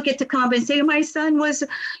 we don't get to come up and say, my son was, a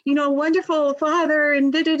wonderful father,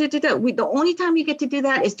 and the only time you get to do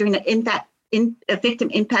that is during a victim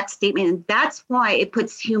impact statement. And that's why it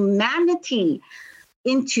puts humanity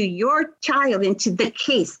into your child, into the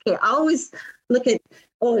case. Okay, I always look at,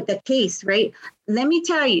 the case, right? Let me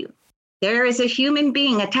tell you, there is a human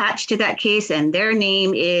being attached to that case, and their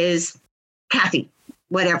name is Kathy,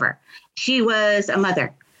 whatever. She was a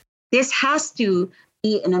mother. This has to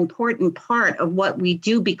be an important part of what we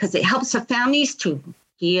do because it helps the families to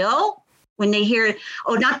heal when they hear,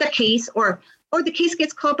 oh, not the case, or the case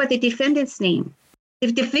gets called by the defendant's name.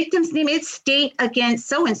 If the victim's name is state against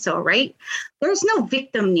so-and-so, right? There's no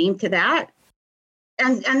victim name to that.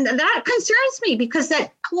 And that concerns me because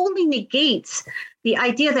that totally negates the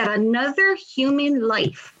idea that another human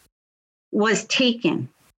life was taken.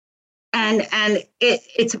 And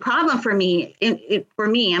it's a problem for me. For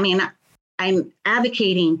me, I mean, I'm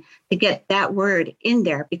advocating to get that word in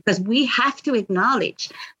there because we have to acknowledge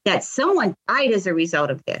that someone died as a result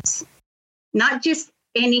of this. Not just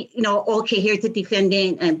any, okay, here's the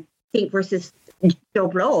defendant and Kate versus Joe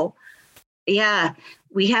Blow. Yeah,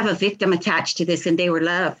 we have a victim attached to this and they were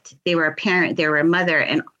loved. They were a parent, they were a mother.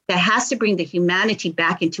 And that has to bring the humanity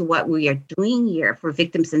back into what we are doing here for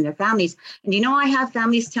victims and their families. And I have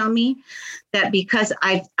families tell me that because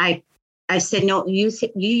I said, no, you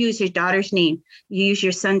use your daughter's name, you use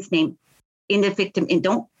your son's name in the victim, and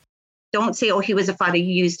don't say, oh, he was a father.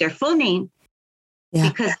 You use their full name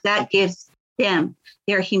because that gives them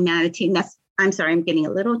their humanity. And I'm sorry, I'm getting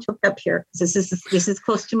a little choked up here because this is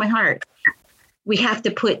close to my heart. We have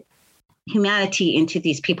to put humanity into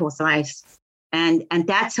these people's lives. And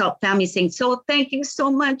that's how families saying, so thank you so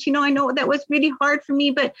much. I know that was really hard for me,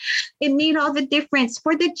 but it made all the difference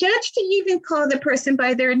for the judge to even call the person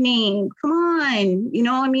by their name. Come on.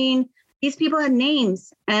 I mean, these people have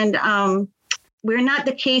names, and we're not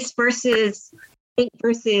the case versus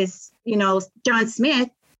John Smith.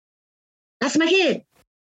 That's my kid.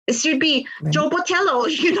 It should be right. Joe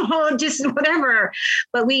Botelho, just whatever.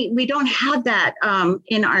 But we don't have that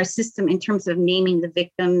in our system in terms of naming the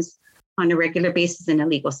victims on a regular basis in a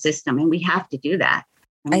legal system. And we have to do that.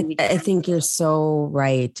 I think you're so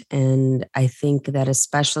right. And I think that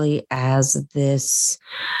especially as this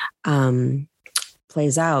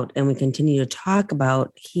plays out and we continue to talk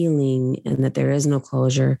about healing and that there is no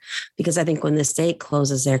closure, because I think when the state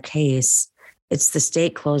closes their case, it's the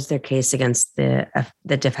state closed their case against the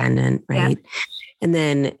defendant, right? Yeah. And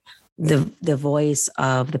then the voice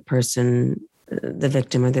of the person, the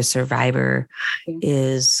victim or the survivor,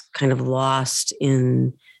 is kind of lost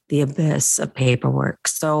in the abyss of paperwork.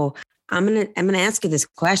 So I'm gonna ask you this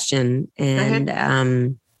question, and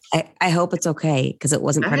I hope it's okay because it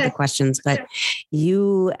wasn't part of the questions, but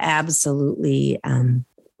you absolutely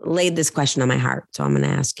laid this question on my heart. So I'm going to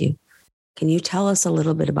ask you: can you tell us a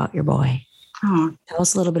little bit about your boy? Tell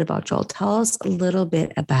us a little bit about Joel. Tell us a little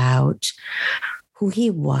bit about who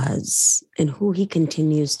he was and who he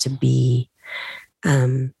continues to be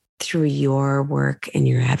through your work and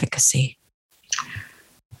your advocacy.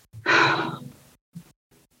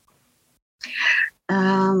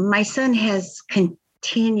 My son has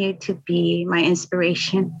continued to be my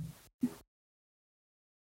inspiration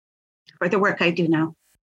for the work I do now.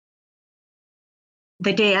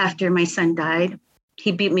 The day after my son died,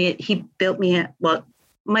 he built me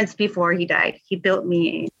months before he died, he built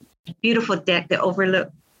me a beautiful deck that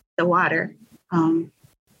overlooked the water,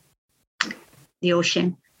 the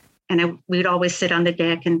ocean. And we'd always sit on the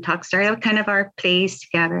deck and talk story. That was kind of our place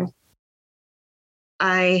together.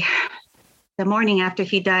 The morning after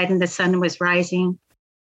he died and the sun was rising,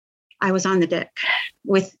 I was on the deck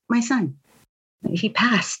with my son. He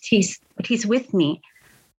passed. He's with me.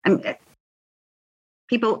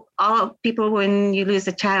 All people, when you lose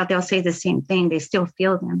a child, they'll say the same thing. They still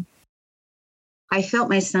feel them. I felt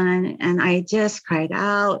my son, and I just cried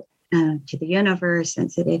out to the universe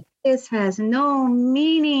and said, if this has no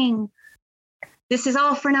meaning, this is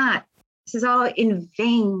all for naught. This is all in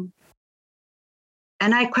vain.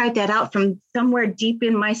 And I cried that out from somewhere deep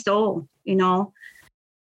in my soul,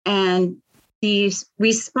 and the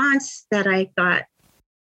response that I got,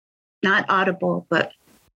 not audible, but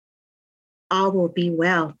all will be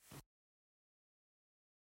well.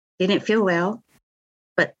 Didn't feel well,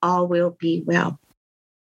 but all will be well.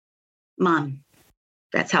 Mom,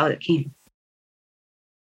 that's how it came.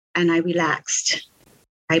 And I relaxed.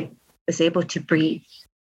 I was able to breathe.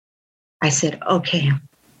 I said, okay,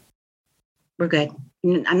 we're good.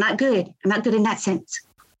 I'm not good. I'm not good in that sense.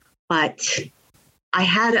 But I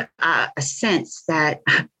had a sense that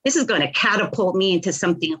this is going to catapult me into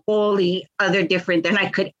something wholly other different than I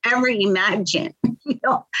could ever imagine. It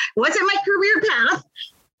wasn't my career path.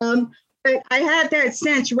 But I had that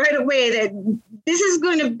sense right away that this is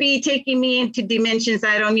going to be taking me into dimensions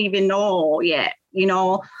I don't even know yet,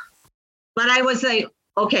 But I was like,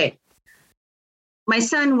 okay, my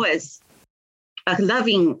son was a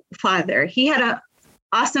loving father. He had an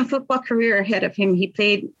awesome football career ahead of him. He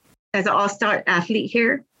played as an all-star athlete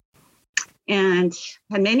here. and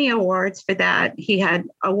had many awards for that. He had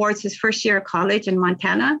awards his first year of college in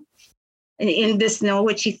Montana in the snow,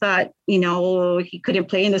 which he thought, he couldn't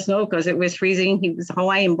play in the snow because it was freezing. He was a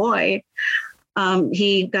Hawaiian boy.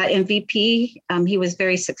 He got MVP. He was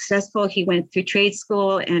very successful. He went through trade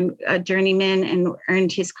school and a journeyman and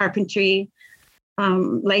earned his carpentry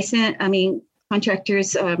license.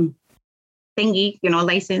 Contractor's thingy,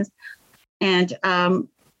 license. And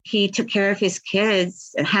he took care of his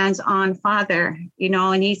kids, a hands-on father,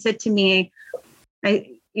 and he said to me,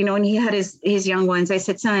 when he had his young ones, I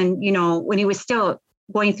said, son, when he was still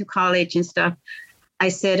going through college and stuff, I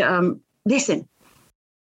said, listen,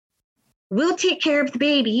 we'll take care of the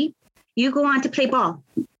baby. You go on to play ball,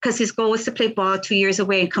 because his goal was to play ball 2 years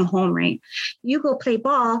away and come home, right? You go play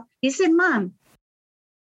ball. He said, Mom,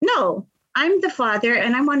 no, I'm the father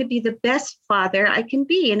and I want to be the best father I can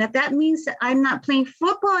be. And if that means that I'm not playing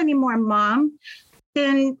football anymore, Mom,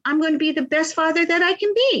 then I'm going to be the best father that I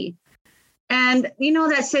can be. And,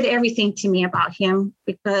 that said everything to me about him,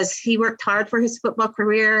 because he worked hard for his football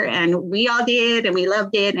career, and we all did, and we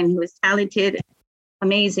loved it. And he was talented,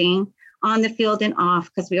 amazing on the field and off,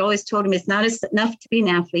 because we always told him it's not enough to be an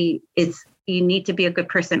athlete. You need to be a good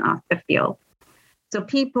person off the field. So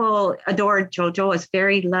people adored Joe. Joe was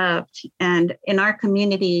very loved. And in our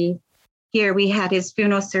community here, we had his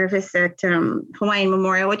funeral service at Hawaiian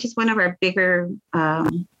Memorial, which is one of our bigger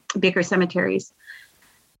cemeteries.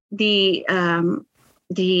 The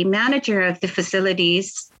manager of the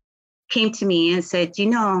facilities came to me and said,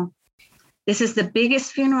 this is the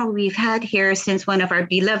biggest funeral we've had here since one of our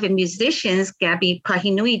beloved musicians, Gabby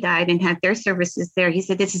Pahinui, died and had their services there. He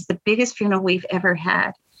said, this is the biggest funeral we've ever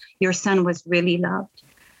had. Your son was really loved.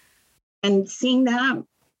 And seeing that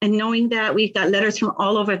and knowing that we've got letters from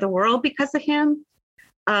all over the world because of him,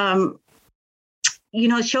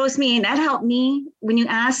 it shows me, and that helped me when you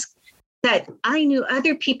ask, that I knew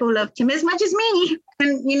other people loved him as much as me.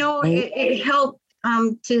 And, it helped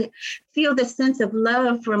to feel the sense of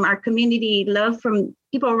love from our community, love from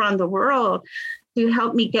people around the world, to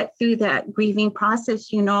help me get through that grieving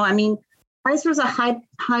process. Bryce was a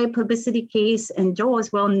high publicity case, and Joel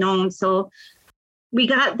was well known. So we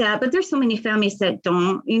got that, but there's so many families that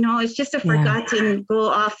don't, it's just a forgotten go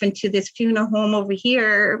off into this funeral home over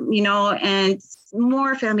here, and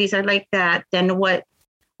more families are like that than what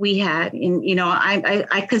we had. And,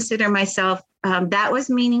 I consider myself, that was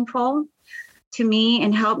meaningful to me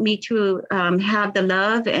and helped me to have the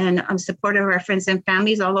love and support of our friends and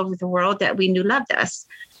families all over the world that we knew loved us.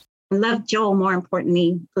 Loved Joel, more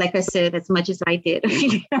importantly, like I said, as much as I did,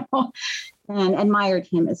 and admired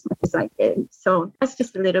him as much as I did. So that's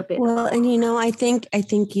just a little bit. Well, and I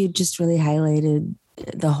think you just really highlighted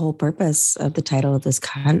the whole purpose of the title of this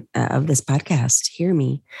podcast. Hear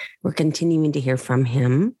Me. We're continuing to hear from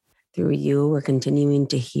him through you. We're continuing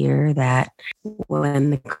to hear that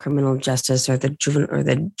when the criminal justice or the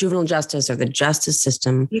juvenile justice or the justice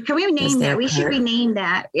system. Can we name that? We should rename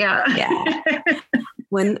that. Yeah.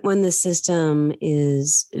 When the system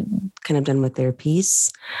is kind of done with their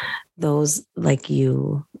piece, those like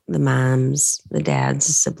you, the moms, the dads,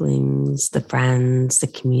 the siblings, the friends, the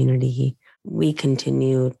community, we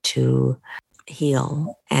continue to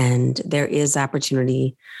heal. And there is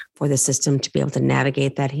opportunity for the system to be able to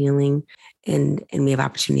navigate that healing. And we have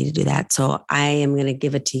opportunity to do that. So I am going to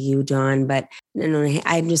give it to you, Dawn. But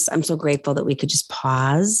I'm so grateful that we could just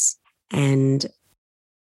pause and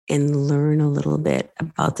learn a little bit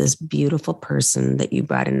about this beautiful person that you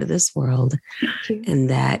brought into this world, and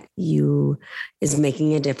that you is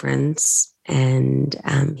making a difference. And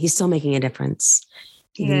he's still making a difference,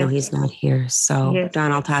 even though he's not here. So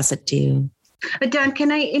Dawn, I'll toss it to you. But Dawn,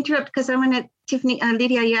 can I interrupt? Because I want to, Tiffany,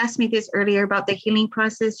 Lydia, you asked me this earlier about the healing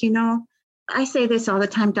process. I say this all the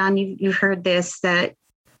time, Dawn, you've heard this, that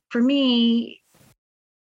for me,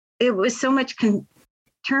 it was so much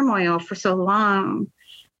turmoil for so long.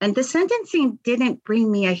 And the sentencing didn't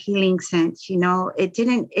bring me a healing sense,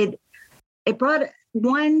 it brought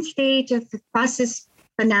one stage of the process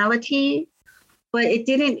finality, but it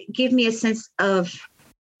didn't give me a sense of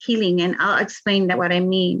healing. And I'll explain what I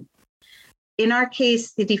mean. In our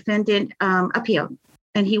case, the defendant appealed,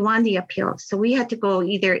 and he won the appeal. So we had to go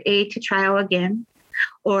either A, to trial again,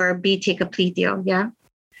 or B, take a plea deal. Yeah.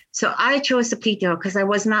 So I chose the plea deal because I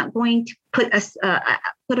was not going to put us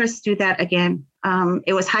through that again.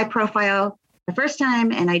 It was high profile the first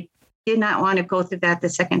time, and I did not want to go through that the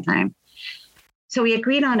second time. So we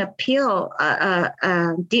agreed on a plea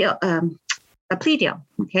deal.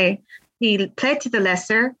 Okay. He pled to the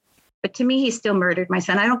lesser, but to me, he still murdered my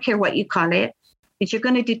son. I don't care what you call it, but you're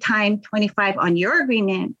going to do time 25 on your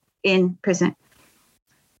agreement in prison.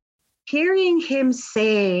 hearing him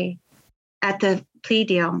say at the plea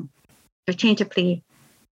deal, the change of plea,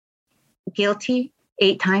 guilty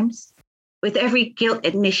 8 times, with every guilt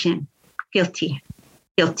admission, guilty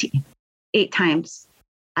 8 times.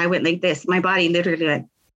 I went like this. My body literally went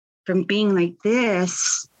from being like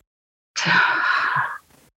this to,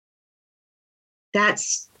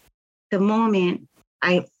 that's the moment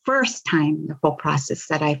first time the whole process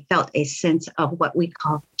that I felt a sense of what we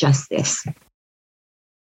call justice.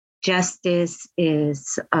 Justice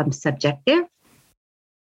is subjective,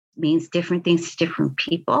 means different things to different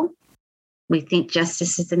people. We think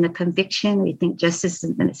justice is in the conviction. We think justice is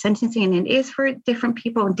in the sentencing, and it is for different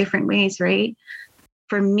people in different ways, right?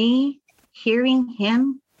 For me, hearing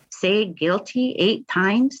him say guilty 8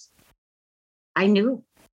 times, I knew.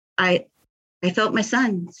 I felt my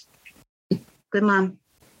sons. Good mom.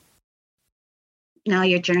 Now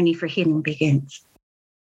your journey for healing begins.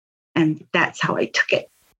 And that's how I took it.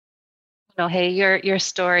 Nonohe, your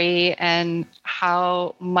story and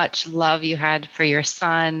how much love you had for your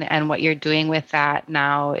son and what you're doing with that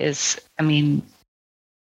now is, we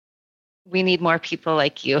need more people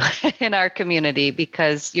like you in our community,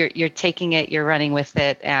 because you're taking it, you're running with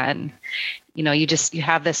it, and you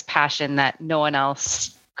have this passion that no one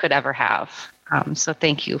else could ever have. So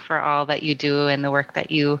thank you for all that you do and the work that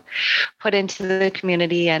you put into the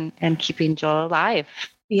community and keeping Joel alive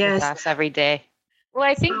with us every day. Well,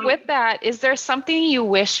 I think with that, is there something you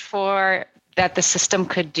wish for that the system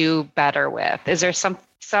could do better with? Is there some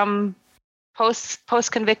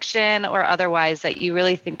post-conviction or otherwise that you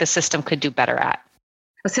really think the system could do better at?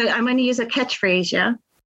 So I'm going to use a catchphrase, yeah?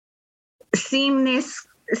 Seamless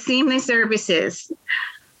services.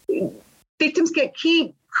 Victims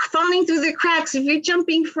keep falling through the cracks. If you're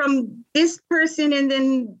jumping from this person and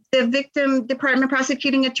then the victim department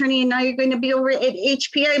prosecuting attorney, and now you're going to be over at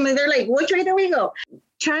HPI, they're like, which way do we go?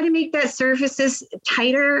 Try to make that services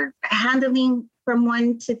tighter, handling from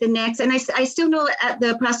one to the next. And I still know at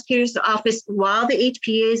the prosecutor's office while the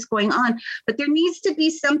HPA is going on, but there needs to be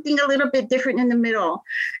something a little bit different in the middle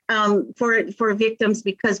for victims,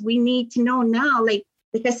 because we need to know now, like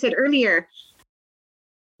I said earlier,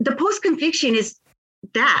 the post-conviction is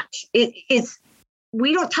that.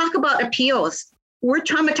 We don't talk about appeals. We're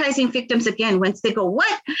traumatizing victims again once they go,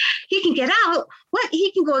 what? He can get out. What?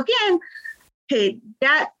 He can go again. Okay,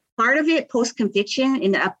 that part of it, post-conviction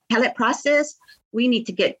in the appellate process, we need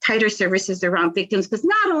to get tighter services around victims, because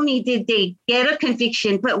not only did they get a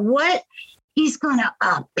conviction, but what? He's going to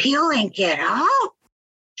appeal and get out?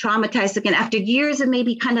 Traumatized again after years of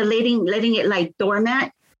maybe kind of letting it like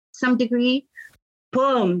dormant some degree.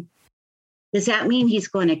 Boom. Does that mean he's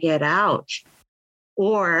going to get out?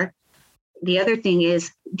 Or the other thing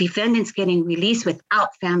is defendants getting released without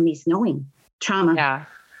families knowing. Trauma.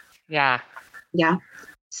 Yeah.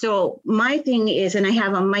 So my thing is, and I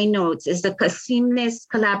have on my notes, is the seamless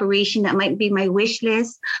collaboration. That might be my wish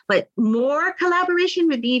list, but more collaboration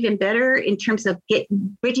would be even better in terms of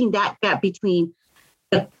bridging that gap between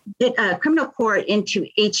the criminal court into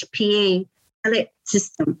HPA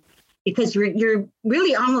system. Because you're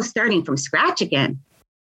really almost starting from scratch again,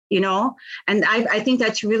 And I think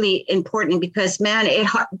that's really important, because, man, it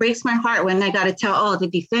breaks my heart when I got to tell, the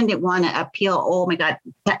defendant want to appeal. Oh, my God,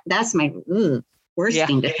 that's my worst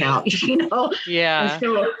thing to tell, Yeah. And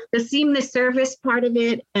so the seamless service part of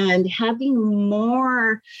it, and having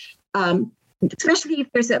more, especially if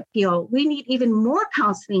there's an appeal, we need even more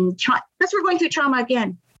counseling, because we're going through trauma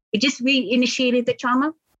again. We just reinitiated the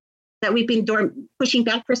trauma that we've been pushing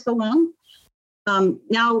back for so long.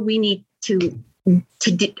 Now we need to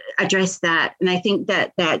address that. And I think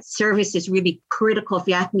that service is really critical. If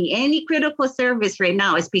you ask me, any critical service right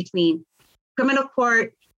now is between criminal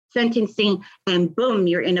court, sentencing, and boom,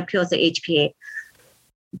 you're in appeals at HPA.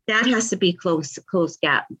 That has to be close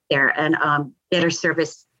gap there, and better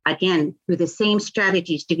service, again, through the same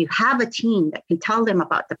strategies. Do you have a team that can tell them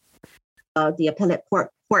about the appellate court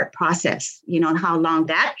process, and how long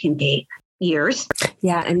that can take? Years.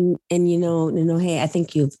 Yeah. And Nonohe, I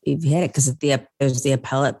think you've hit it, because there's the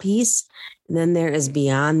appellate piece, and then there is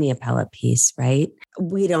beyond the appellate piece, right?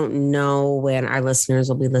 We don't know when our listeners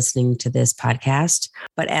will be listening to this podcast,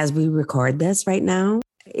 but as we record this right now,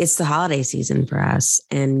 it's the holiday season for us.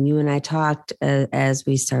 And you and I talked as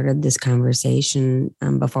we started this conversation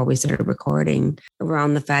before we started recording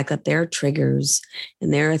around the fact that there are triggers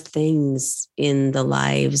and there are things in the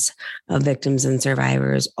lives of victims and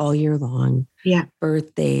survivors all year long. Yeah.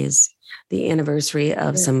 Birthdays, the anniversary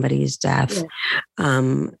of somebody's death,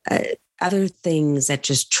 other things that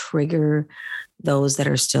just trigger those that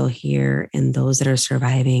are still here and those that are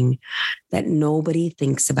surviving that nobody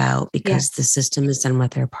thinks about because the system is done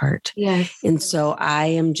with their part. Yes. And so I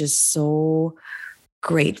am just so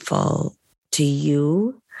grateful to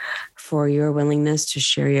you for your willingness to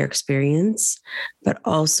share your experience. But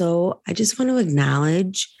also, I just want to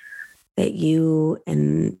acknowledge that you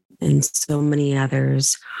and so many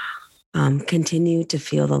others continue to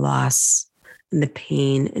feel the loss and the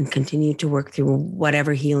pain and continue to work through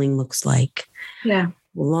whatever healing looks like. Yeah.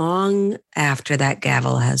 Long after that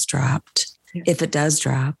gavel has dropped. Yeah. If it does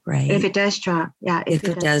drop, right? If it does drop. Yeah. If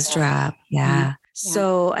it does drop. Yeah. Mm-hmm.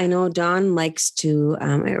 So I know Dawn likes to,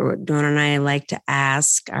 Dawn and I like to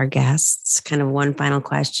ask our guests kind of one final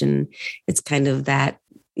question. It's kind of that,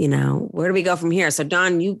 where do we go from here? So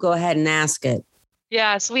Dawn, you go ahead and ask it.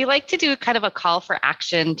 Yeah, so we like to do kind of a call for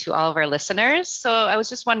action to all of our listeners. So I was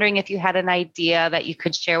just wondering if you had an idea that you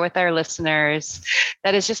could share with our listeners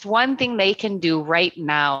that is just one thing they can do right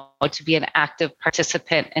now to be an active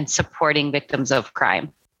participant in supporting victims of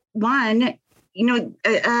crime. One,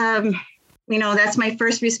 that's my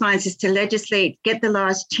first response is to legislate, get the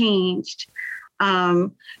laws changed.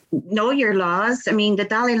 Know your laws. I mean, the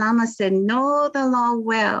Dalai Lama said, know the law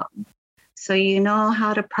well, so you know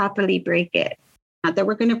how to properly break it. Not that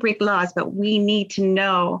we're going to break laws, but we need to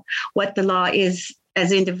know what the law is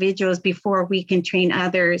as individuals before we can train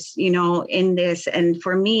others, in this. And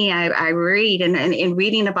for me, I read and in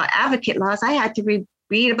reading about advocate laws, I had to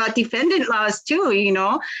read about defendant laws too,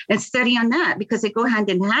 and study on that because they go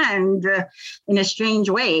hand in hand in a strange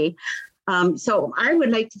way. So I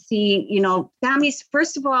would like to see, families,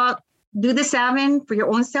 first of all, do the 7 for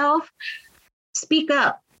your own self. Speak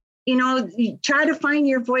up. Try to find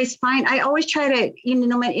your voice. I always try to,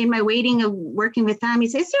 in my waiting of working with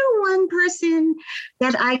families, is there one person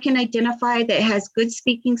that I can identify that has good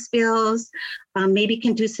speaking skills, maybe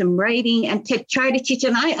can do some writing and to try to teach.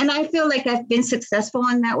 And I feel like I've been successful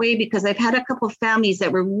in that way because I've had a couple of families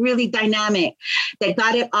that were really dynamic, that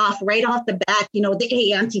got it off right off the bat.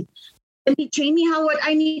 Hey, auntie, train me what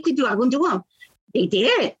I need to do. I will do them. They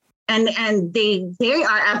did. And they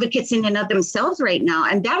are advocates in and of themselves right now.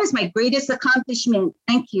 And that is my greatest accomplishment.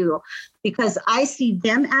 Thank you. Because I see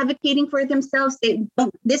them advocating for themselves.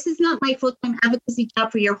 This is not my full-time advocacy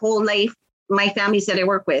job for your whole life, my families that I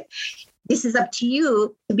work with. This is up to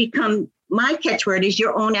you to become, my catchword is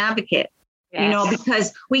your own advocate. Yes.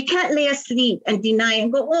 Because we can't lay asleep and deny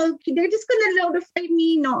and go, oh, they're just going to notify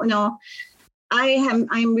me. No.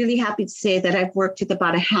 I'm really happy to say that I've worked with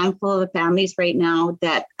about a handful of families right now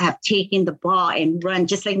that have taken the ball and run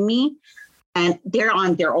just like me. And they're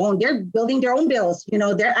on their own. They're building their own bills.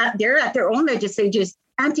 They're at their own legislatures.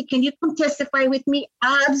 Auntie, can you come testify with me?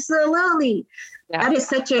 Absolutely. Yeah. That is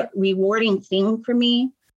such a rewarding thing for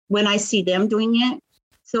me when I see them doing it.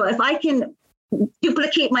 So if I can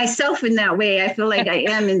duplicate myself in that way, I feel like I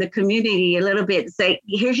am in the community a little bit. It's like,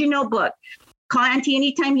 here's your notebook. Call Auntie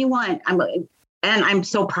anytime you want. I'm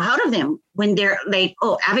so proud of them when they're like,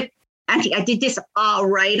 oh, Auntie, I did this all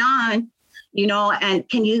right on, and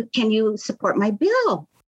can you support my bill?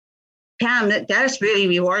 Pam, that's really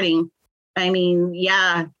rewarding. I mean,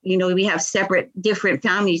 yeah, we have different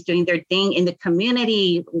families doing their thing in the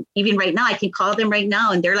community. Even right now, I can call them right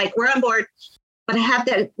now and they're like, we're on board. But I have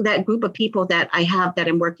that group of people that I have that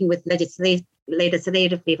I'm working with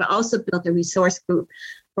legislatively. I also built a resource group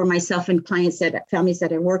for myself and families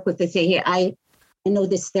that I work with. They say, hey, I know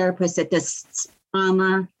this therapist that does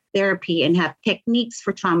trauma therapy and have techniques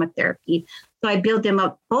for trauma therapy. So I build them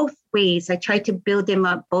up both ways. I try to build them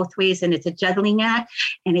up both ways, and it's a juggling act.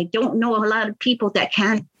 And I don't know a lot of people that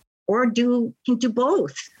can do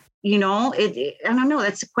both. I don't know.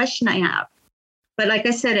 That's a question I have. But like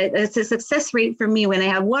I said, it's a success rate for me when I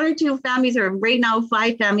have 1 or 2 families, or right now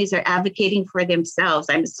 5 families are advocating for themselves.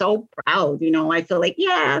 I'm so proud. I feel like,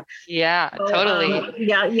 yeah. Yeah, so, totally.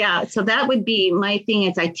 Yeah. So that would be my thing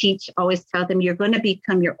is I always tell them, you're going to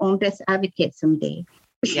become your own best advocate someday.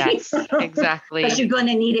 Yes, exactly. Because you're going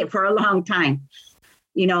to need it for a long time.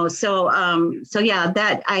 So yeah,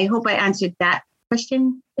 that I hope I answered that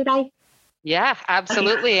question. Did I? Yeah,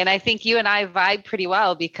 absolutely. And I think you and I vibe pretty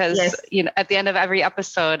well because, yes. At the end of every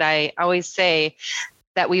episode, I always say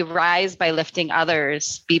that we rise by lifting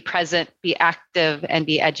others, be present, be active, and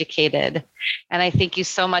be educated. And I thank you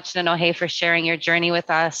so much, Nonohe, for sharing your journey with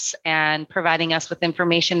us and providing us with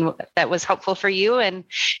information that was helpful for you and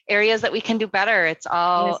areas that we can do better. It's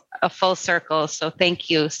all a full circle. So thank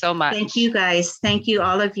you so much. Thank you, guys. Thank you,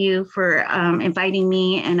 all of you, for inviting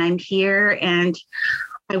me. And I'm here, and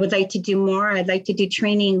I would like to do more. I'd like to do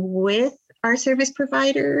training with our service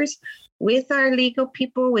providers with our legal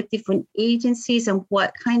people, with different agencies, and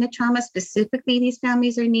what kind of trauma specifically these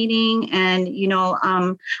families are needing. And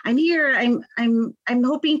I'm here. I'm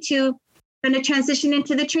hoping to kind of transition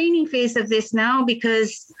into the training phase of this now,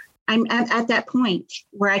 because I'm at that point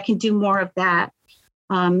where I can do more of that.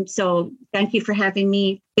 So thank you for having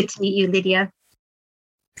me. Good to meet you, Lydia.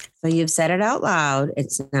 So you've said it out loud.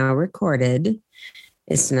 It's now recorded.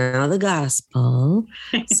 It's now the gospel.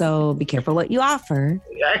 So be careful what you offer.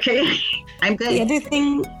 Okay. I'm good. The other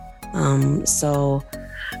thing,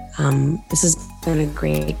 this has been a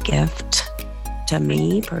great gift to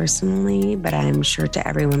me personally, but I'm sure to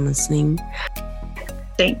everyone listening.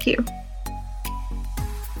 Thank you.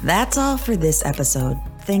 That's all for this episode.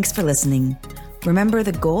 Thanks for listening. Remember,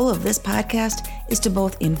 the goal of this podcast is to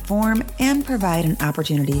both inform and provide an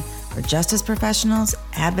opportunity for justice professionals,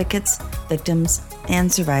 advocates, victims,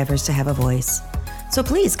 and survivors to have a voice. So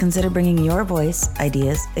please consider bringing your voice,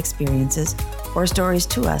 ideas, experiences, or stories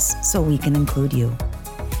to us so we can include you.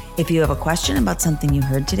 If you have a question about something you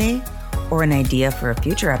heard today, or an idea for a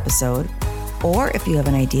future episode, or if you have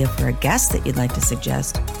an idea for a guest that you'd like to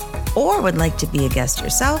suggest, or would like to be a guest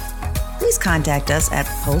yourself, please contact us at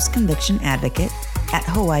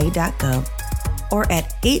postconvictionadvocate@hawaii.gov or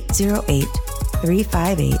at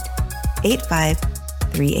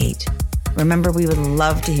 808-358-8538. Remember, we would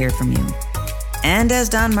love to hear from you. And as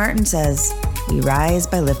Don Martin says, we rise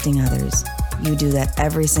by lifting others. You do that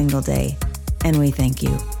every single day, and we thank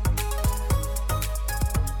you.